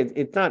don't want to say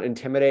it's not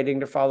intimidating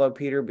to follow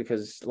Peter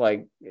because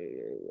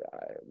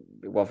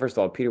well, first of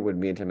all, Peter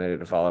wouldn't be intimidated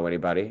to follow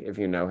anybody if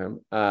you know him.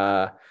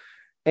 But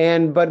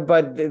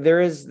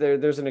there's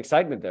an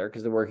excitement there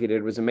because the work he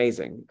did was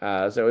amazing.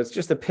 So it's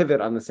just a pivot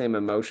on the same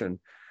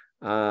emotion.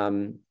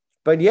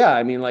 But yeah,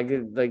 I mean,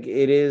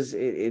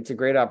 it's a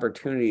great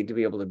opportunity to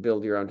be able to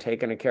build your own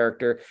take on a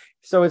character.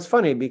 So it's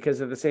funny because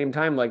at the same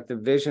time, like the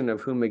vision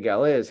of who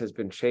Miguel is has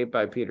been shaped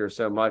by Peter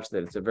so much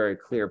that it's a very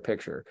clear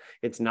picture.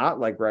 It's not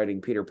like writing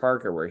Peter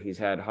Parker, where he's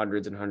had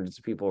hundreds and hundreds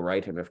of people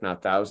write him, if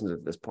not thousands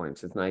at this point,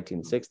 since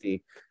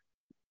 1960, ?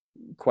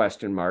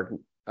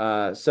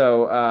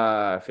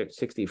 So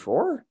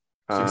 64?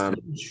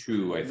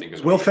 62, I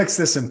think. We'll fix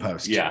this in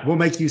post. Yeah. We'll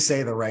make you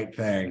say the right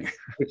thing.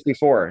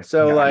 64.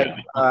 So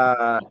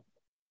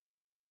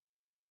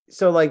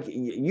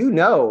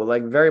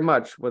very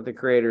much what the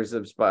creators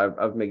of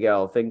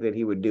Miguel think that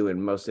he would do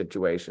in most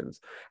situations.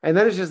 And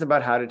then it's just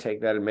about how to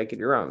take that and make it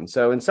your own.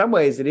 So in some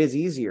ways it is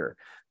easier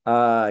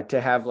to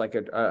have like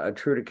a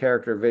true to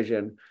character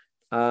vision.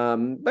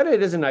 But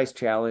it is a nice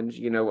challenge.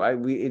 You know,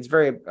 it's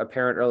very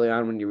apparent early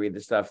on when you read the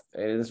stuff.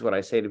 And this is what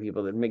I say to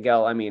people, that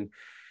Miguel, I mean,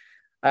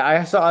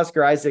 I saw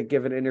Oscar Isaac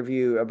give an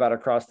interview about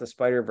Across the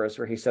Spider-Verse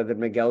where he said that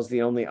Miguel's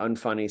the only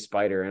unfunny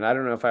spider. And I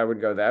don't know if I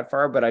would go that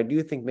far, but I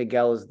do think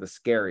Miguel is the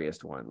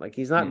scariest one. Like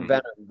he's not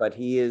Venom, but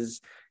he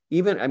is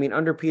even, I mean,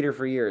 under Peter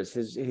for years,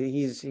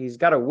 he's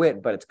got a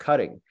wit, but it's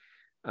cutting.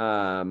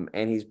 And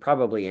he's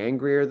probably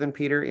angrier than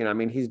Peter. You know, I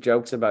mean, he's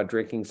jokes about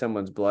drinking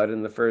someone's blood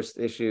in the first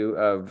issue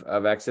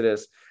of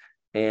Exodus.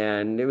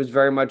 And it was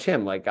very much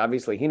him. Like,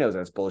 obviously, he knows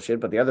that's bullshit,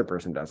 but the other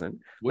person doesn't.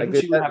 Wouldn't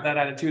like, you have that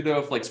attitude though?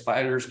 If like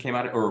spiders came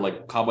out or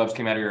like cobwebs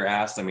came out of your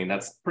ass? I mean,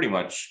 that's pretty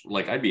much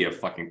like I'd be a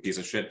fucking piece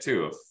of shit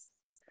too.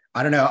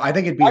 I don't know. I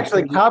think it'd be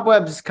actually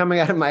cobwebs coming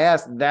out of my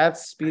ass.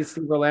 That's Steve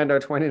Orlando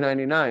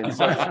 2099.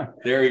 So.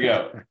 There you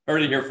go.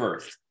 Heard it here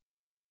first.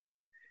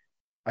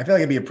 I feel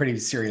like it'd be a pretty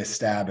serious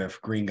stab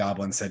if Green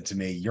Goblin said to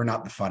me, "You're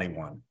not the funny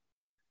one."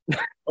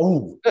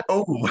 Oh.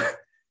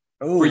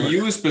 For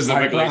you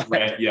specifically,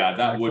 Brett, yeah,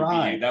 that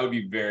would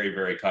be very,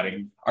 very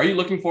cutting. Are you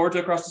looking forward to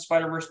Across the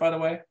Spider-Verse, by the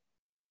way?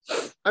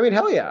 I mean,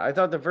 hell yeah. I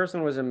thought the first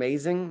one was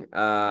amazing.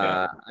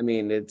 I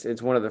mean,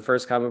 it's one of the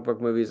first comic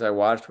book movies I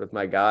watched with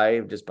my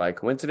guy just by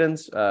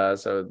coincidence.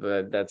 So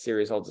that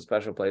series holds a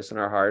special place in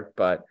our heart.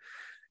 But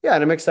yeah,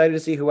 and I'm excited to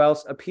see who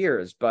else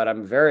appears. But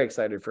I'm very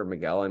excited for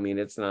Miguel. I mean,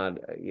 it's not,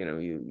 you know,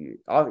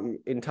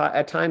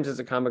 at times as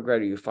a comic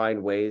writer, you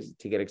find ways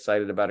to get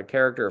excited about a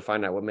character or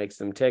find out what makes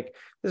them tick.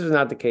 This was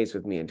not the case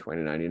with me in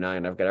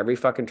 2099. I've got every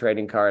fucking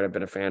trading card. I've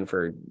been a fan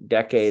for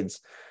decades.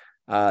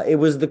 It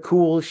was the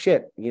cool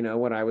shit, you know,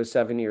 when I was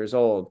 7 years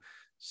old.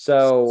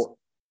 So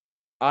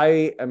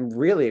I am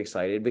really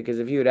excited because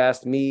if you had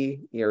asked me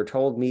or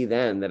told me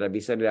then that I'd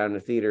be sitting down in a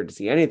theater to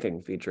see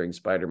anything featuring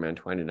Spider-Man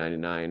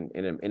 2099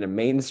 in a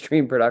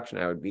mainstream production,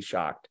 I would be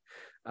shocked.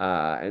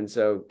 And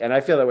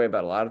I feel that way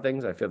about a lot of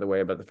things. I feel the way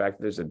about the fact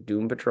that there's a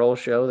Doom Patrol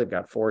show. They've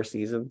got 4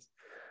 seasons.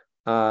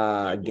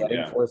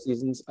 4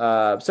 seasons.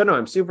 So no,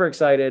 I'm super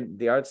excited.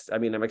 The arts, I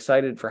mean, I'm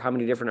excited for how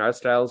many different art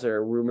styles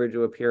are rumored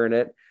to appear in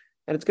it.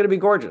 And it's going to be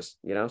gorgeous,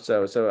 you know.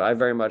 So I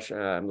very much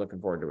I'm looking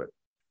forward to it.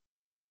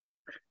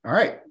 All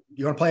right,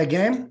 you want to play a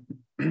game?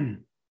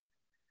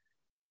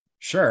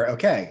 Sure.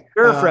 Okay.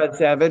 Sure, Fred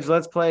Savage.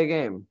 Let's play a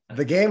game.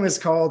 The game is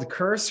called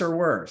Curse or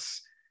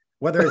Worse.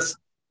 Whether it's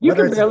you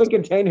can barely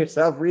contain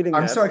yourself reading.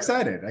 I'm so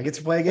excited. I get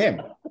to play a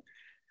game.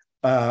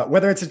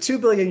 Whether it's a 2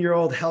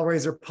 billion-year-old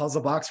Hellraiser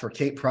puzzle box for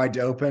Kate Pryde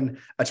to open,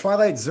 a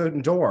Twilight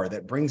Zone door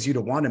that brings you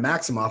to Wanda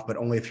Maximoff, but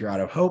only if you're out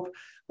of hope,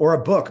 or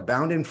a book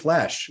bound in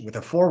flesh with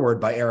a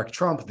foreword by Eric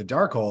Trump, The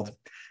Darkhold,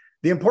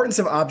 the importance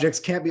of objects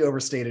can't be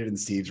overstated in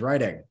Steve's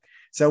writing.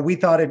 So we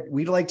thought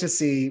we'd like to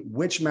see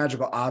which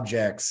magical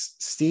objects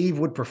Steve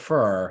would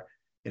prefer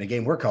in a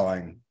game we're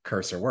calling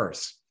Curse or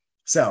Worse.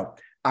 So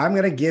I'm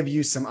going to give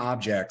you some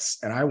objects,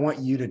 and I want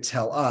you to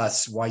tell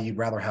us why you'd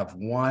rather have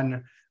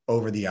one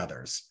over the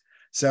others.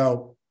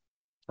 So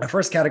our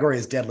first category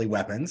is deadly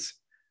weapons.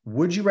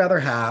 Would you rather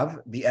have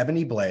the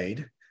ebony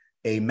blade,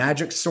 a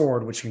magic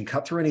sword which can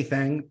cut through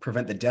anything,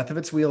 prevent the death of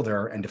its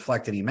wielder, and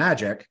deflect any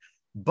magic,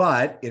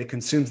 but it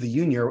consumes the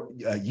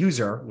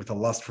user with a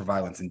lust for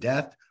violence and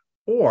death,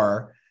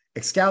 or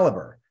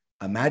Excalibur,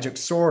 a magic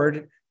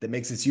sword that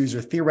makes its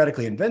user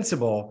theoretically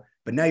invincible,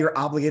 but now you're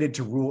obligated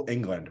to rule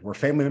England, where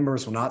family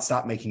members will not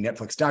stop making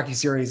Netflix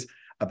docuseries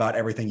about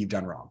everything you've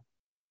done wrong.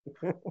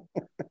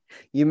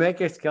 You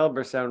make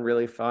Excalibur sound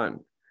really fun.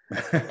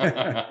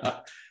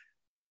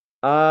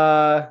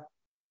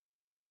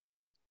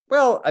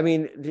 Well, I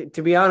mean,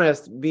 to be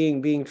honest,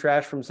 being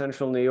trashed from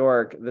Central New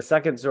York, the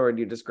second sword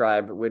you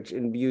described, which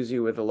imbues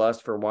you with a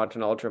lust for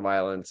wanton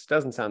ultraviolence,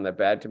 doesn't sound that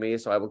bad to me.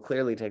 So I will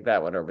clearly take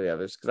that one over the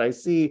others because I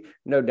see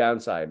no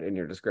downside in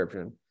your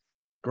description.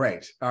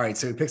 Great. All right.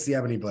 So he picks the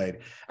ebony blade.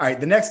 All right.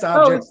 The next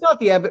object. Oh, it's not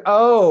the ebony.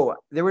 Oh,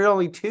 there were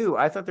only 2.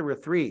 I thought there were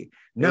 3.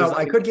 No,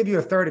 I could give you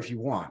a third if you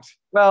want.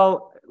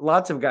 Well,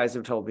 lots of guys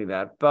have told me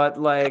that,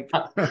 but like,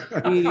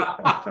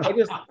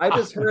 I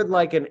just heard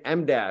like an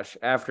M dash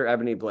after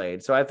Ebony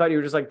Blade, so I thought you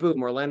were just like,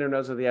 boom, Orlando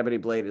knows what the Ebony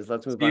Blade is.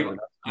 Let's move on.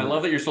 I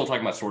love that you're still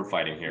talking about sword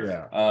fighting here.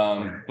 Yeah.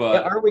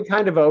 But aren't we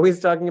kind of always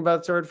talking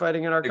about sword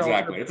fighting in our culture?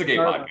 Exactly. It's a gay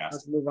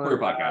podcast. Queer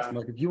podcast.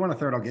 Look, if you want a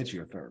third, I'll get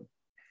you a third.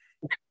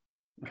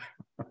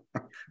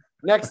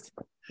 Next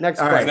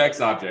right.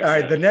 Next object. All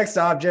right. The next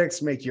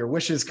objects make your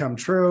wishes come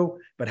true,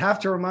 but have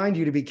to remind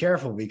you to be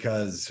careful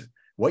because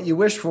what you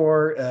wish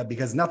for,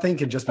 because nothing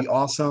can just be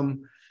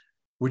awesome.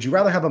 Would you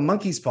rather have a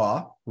monkey's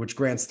paw, which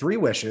grants 3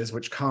 wishes,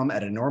 which come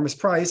at an enormous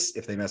price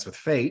if they mess with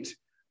fate,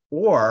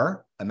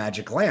 or a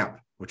magic lamp,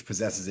 which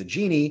possesses a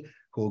genie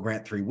who will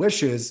grant 3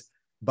 wishes,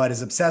 but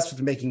is obsessed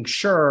with making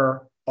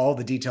sure all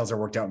the details are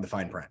worked out in the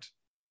fine print?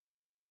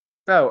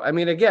 Oh, I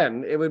mean,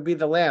 again, it would be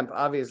the lamp,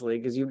 obviously,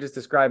 because you've just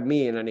described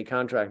me in any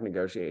contract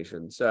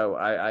negotiation. So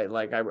I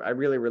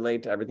really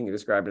relate to everything you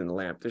described in the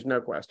lamp. There's no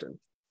question.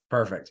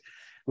 Perfect.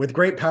 With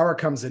great power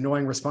comes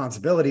annoying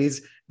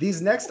responsibilities.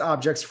 These next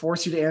objects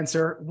force you to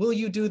answer, will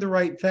you do the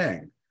right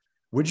thing?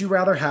 Would you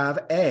rather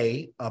have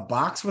a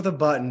box with a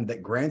button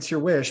that grants your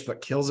wish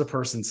but kills a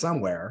person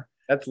somewhere?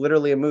 That's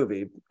literally a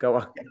movie. Go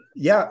on.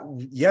 Yeah.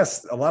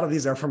 Yes. A lot of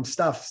these are from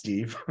Stuff,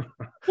 Steve.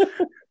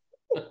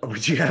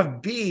 Would you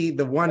have B,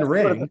 the One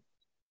Ring?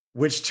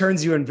 which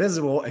turns you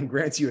invisible and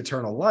grants you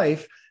eternal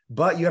life,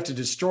 but you have to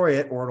destroy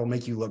it or it'll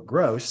make you look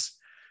gross.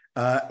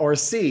 Or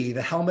C,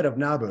 the Helmet of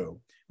Nabu,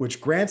 which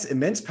grants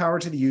immense power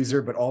to the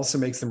user, but also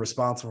makes them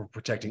responsible for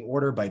protecting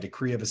order by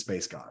decree of a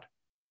space god.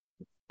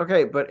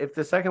 Okay, but if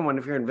the second one,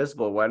 if you're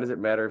invisible, why does it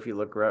matter if you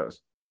look gross?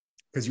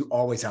 Because you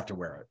always have to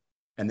wear it,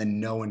 and then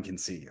no one can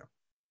see you.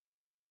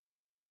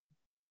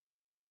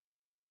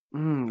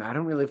 I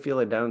don't really feel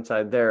a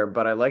downside there,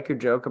 but I like your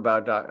joke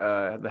about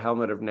the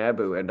Helmet of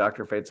Nabu, and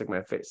Dr. Fate's like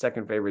my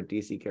second favorite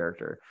DC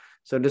character.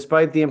 So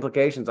despite the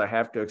implications, I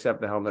have to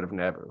accept the Helmet of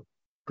Nabu.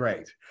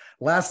 Great.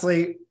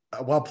 Lastly,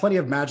 while plenty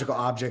of magical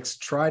objects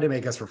try to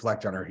make us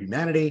reflect on our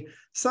humanity,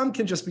 some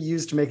can just be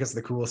used to make us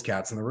the coolest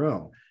cats in the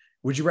room.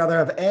 Would you rather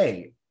have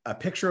A, a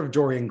picture of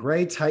Dorian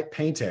Gray type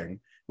painting,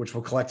 which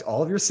will collect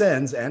all of your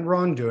sins and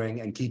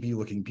wrongdoing and keep you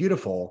looking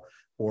beautiful,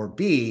 or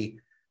B,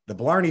 the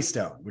Blarney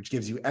Stone, which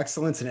gives you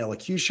excellence in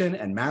elocution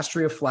and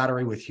mastery of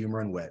flattery with humor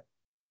and wit?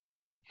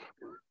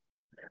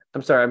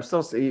 I'm sorry, I'm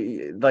still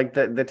like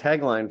the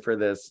tagline for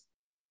this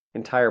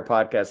entire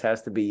podcast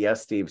has to be,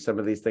 yes, Steve, some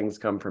of these things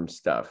come from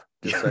stuff.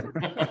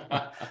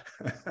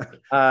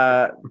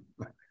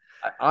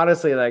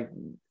 Honestly, like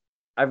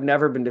I've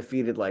never been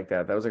defeated like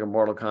that. That was like a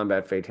Mortal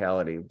Kombat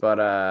fatality.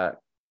 But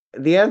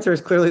the answer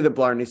is clearly the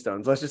Blarney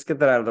Stones. Let's just get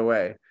that out of the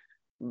way.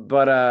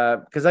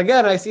 But because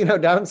again, I see no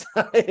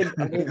downside.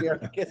 Maybe I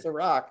kiss a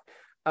rock.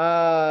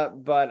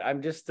 But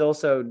I'm just still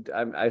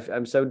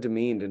I'm so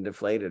demeaned and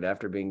deflated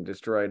after being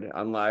destroyed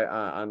on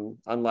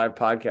live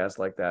podcasts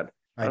like that.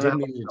 I didn't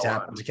mean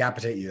to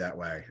decapitate you that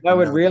way. That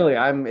would really,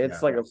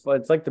 it's like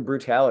the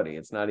brutality.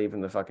 It's not even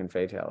the fucking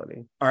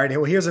fatality. All right.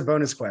 Well, here's a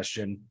bonus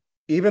question.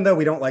 Even though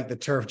we don't like the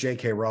turf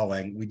J.K.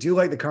 Rowling, we do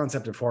like the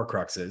concept of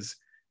Horcruxes,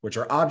 which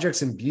are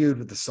objects imbued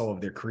with the soul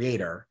of their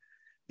creator.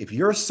 If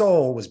your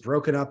soul was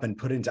broken up and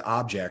put into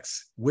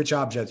objects, which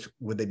objects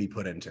would they be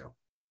put into?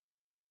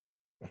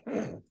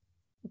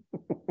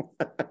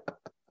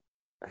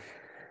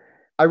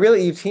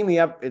 You team me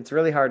up. It's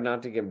really hard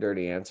not to give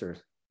dirty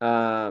answers.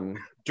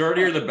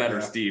 Dirtier the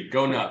better, Steve.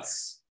 Go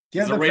nuts.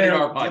 Give it's a rated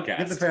R podcast.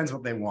 Give the fans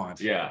what they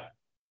want. Yeah.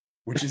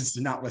 Which is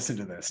to not listen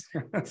to this.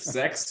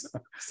 sex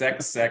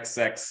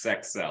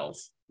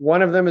sells.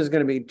 One of them is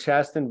going to be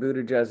Chasten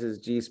Buttigieg's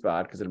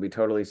G-spot because it'll be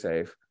totally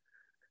safe.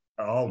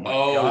 Oh my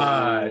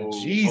God.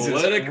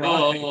 Jesus political.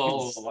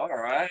 Christ. All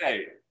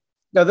right.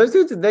 No, those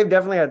dudes, they've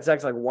definitely had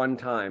sex like one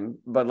time,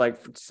 but like,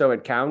 so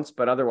it counts,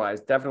 but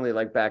otherwise definitely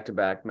like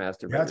back-to-back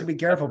masturbation. You have to be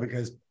careful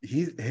because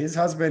his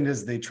husband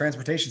is the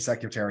transportation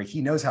secretary.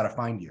 He knows how to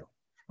find you.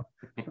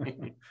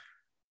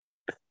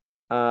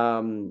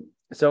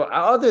 So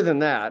other than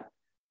that,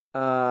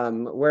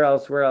 where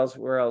else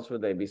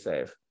would they be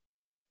safe?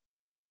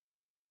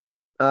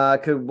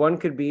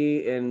 Could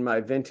be in my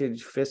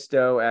vintage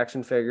Fisto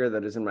action figure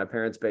that is in my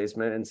parents'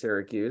 basement in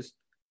Syracuse.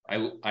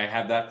 I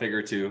have that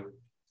figure too.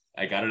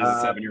 I got it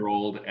as a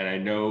 7-year-old, and I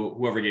know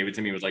whoever gave it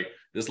to me was like,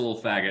 this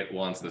little faggot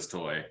wants this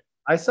toy.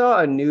 I saw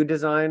a new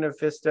design of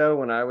Fisto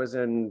when I was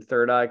in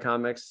Third Eye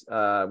Comics,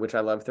 which I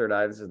love Third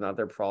Eye. This is not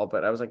their fault,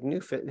 but I was like,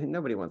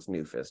 nobody wants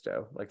new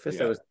Fisto. Like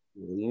Fisto is,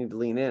 you need to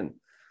lean in.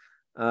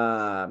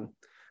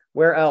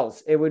 Where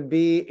else? It would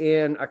be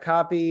in a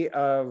copy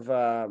of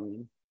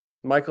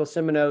Michael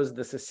Cimino's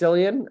The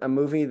Sicilian, a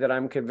movie that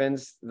I'm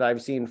convinced that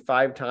I've seen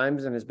 5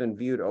 times and has been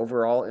viewed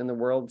overall in the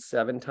world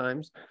 7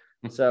 times.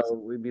 So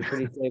we'd be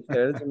pretty safe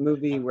there. It's a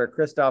movie where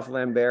Christophe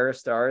Lambert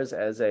stars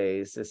as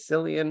a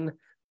Sicilian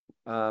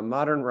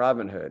modern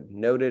Robin Hood,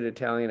 noted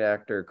Italian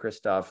actor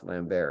Christophe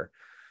Lambert.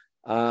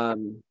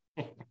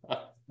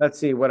 Let's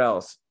see, what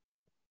else?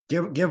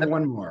 Give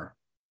one more.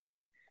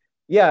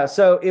 Yeah,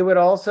 so it would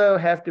also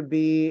have to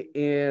be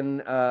in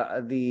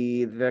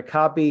the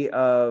copy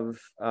of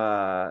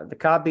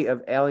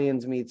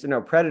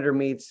Predator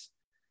meets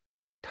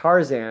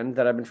Tarzan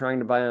that I've been trying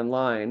to buy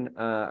online,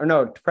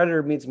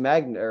 Predator meets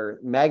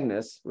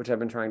Magnus, which I've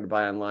been trying to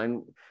buy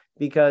online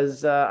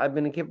because I've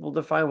been incapable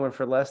to find one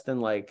for less than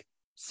like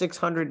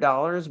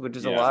 $600, which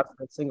is a lot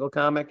for a single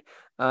comic,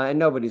 and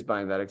nobody's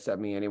buying that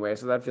except me anyway,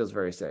 so that feels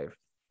very safe.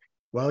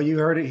 Well, you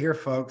heard it here,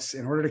 folks.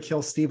 In order to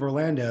kill Steve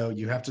Orlando,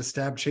 you have to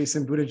stab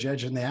Chasten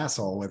Buttigieg in the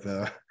asshole with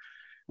a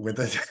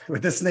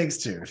snake's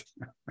tooth.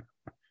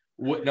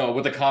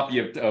 With a copy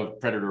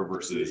of Predator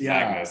versus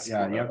Magnus.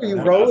 Yeah.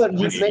 You roll it.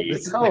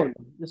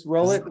 Just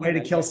roll it. Way to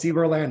kill Steve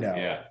Orlando.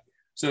 Yeah.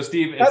 So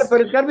Steve, but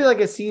it's got to be like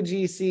a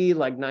CGC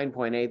like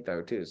 9.8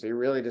 though too. So you're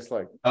really just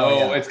like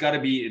it's got to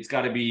be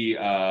what's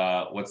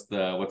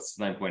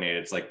 9.8?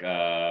 It's like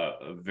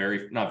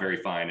not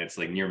very fine. It's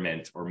like near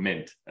mint or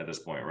mint at this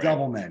point, right?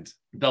 Double mint.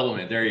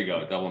 There you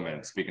go. Double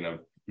mint. Speaking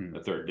of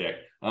the third dick.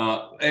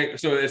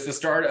 So it's the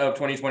start of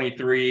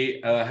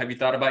 2023. Have you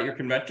thought about your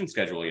convention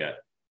schedule yet?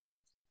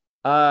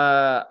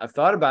 I've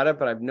thought about it,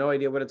 but I have no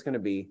idea what it's going to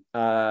be.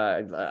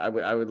 I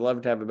would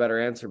love to have a better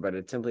answer, but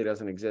it simply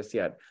doesn't exist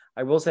yet.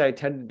 I will say I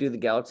tend to do the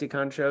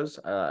GalaxyCon shows.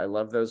 I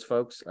love those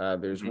folks.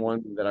 There's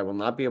one that I will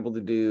not be able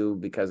to do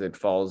because it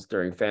falls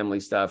during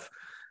family stuff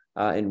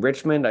in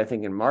Richmond, I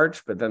think in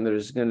March, but then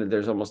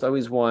there's almost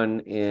always one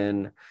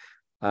in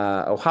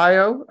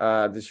Ohio.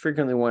 There's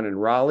frequently one in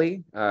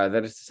Raleigh.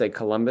 That is to say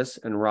Columbus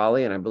and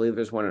Raleigh, and I believe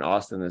there's one in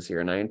Austin this year.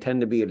 And I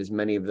intend to be at as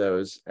many of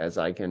those as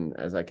I can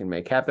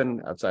make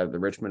happen outside of the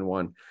Richmond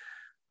one.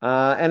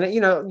 And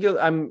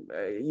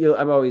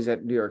I'm always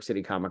at New York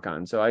City Comic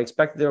Con, so I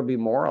expect there'll be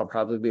more. I'll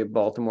probably be at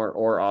Baltimore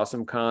or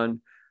Awesome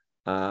Con.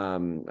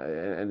 And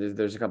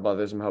there's a couple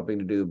others I'm hoping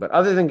to do, but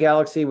other than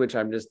Galaxy, which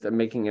I'm just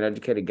making an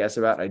educated guess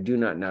about, I do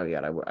not know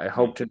yet. I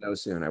hope to know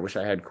soon. I wish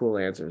I had cool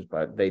answers,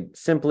 but they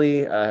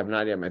simply have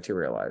not yet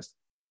materialized.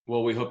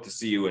 Well, we hope to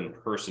see you in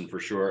person for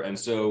sure. And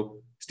so,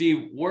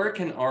 Steve, where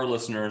can our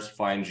listeners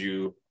find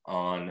you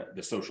on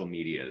the social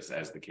medias,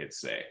 as the kids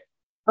say?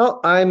 Oh,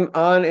 I'm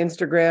on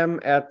Instagram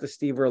at the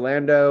Steve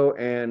Orlando,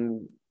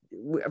 and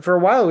for a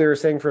while we were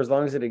saying for as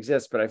long as it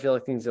exists, but I feel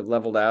like things have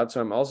leveled out.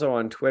 So I'm also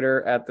on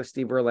Twitter at the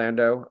Steve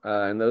Orlando,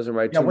 and those are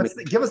my two.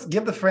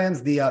 Give the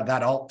friends the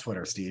that alt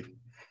Twitter, Steve.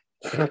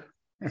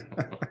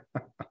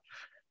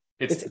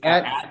 it's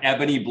at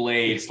Ebony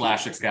Blade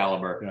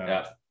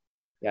 /Excalibur.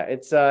 Yeah,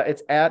 it's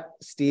at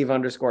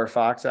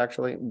Steve_Fox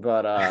actually,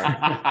 but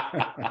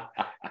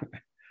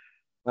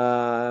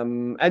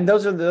and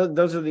those are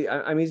the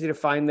I'm easy to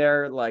find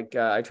there. Like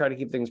I try to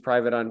keep things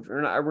private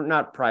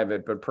not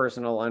private, but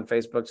personal on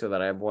Facebook, so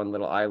that I have one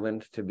little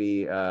island to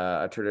be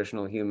a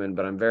traditional human,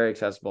 but I'm very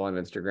accessible on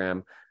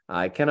Instagram.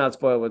 I cannot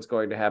spoil what's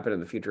going to happen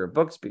in the future of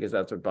books, because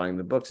that's what buying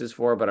the books is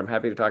for, but I'm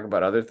happy to talk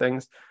about other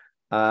things.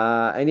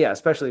 And yeah,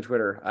 especially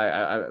Twitter.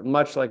 I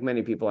much like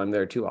many people, I'm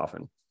there too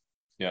often.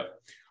 Yeah.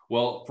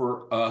 Well,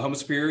 for Homo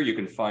Superior, you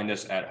can find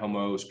us at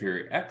Homo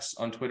Superior X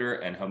on Twitter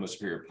and Homo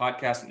Superior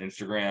Podcast on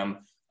Instagram.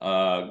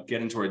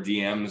 Get into our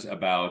DMs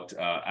about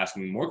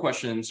asking more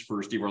questions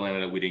for Steve Orlando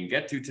that we didn't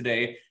get to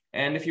today.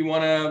 And if you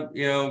want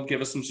to,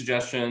 give us some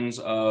suggestions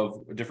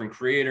of different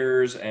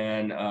creators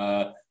and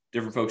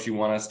different folks you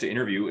want us to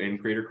interview in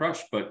Creator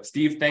Crush. But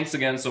Steve, thanks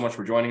again so much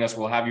for joining us.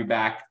 We'll have you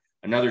back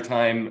another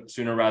time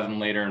sooner rather than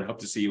later, and hope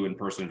to see you in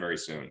person very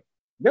soon.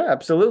 Yeah,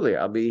 absolutely.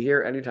 I'll be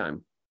here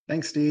anytime.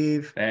 Thanks,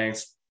 Steve.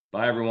 Thanks.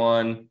 Bye,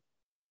 everyone.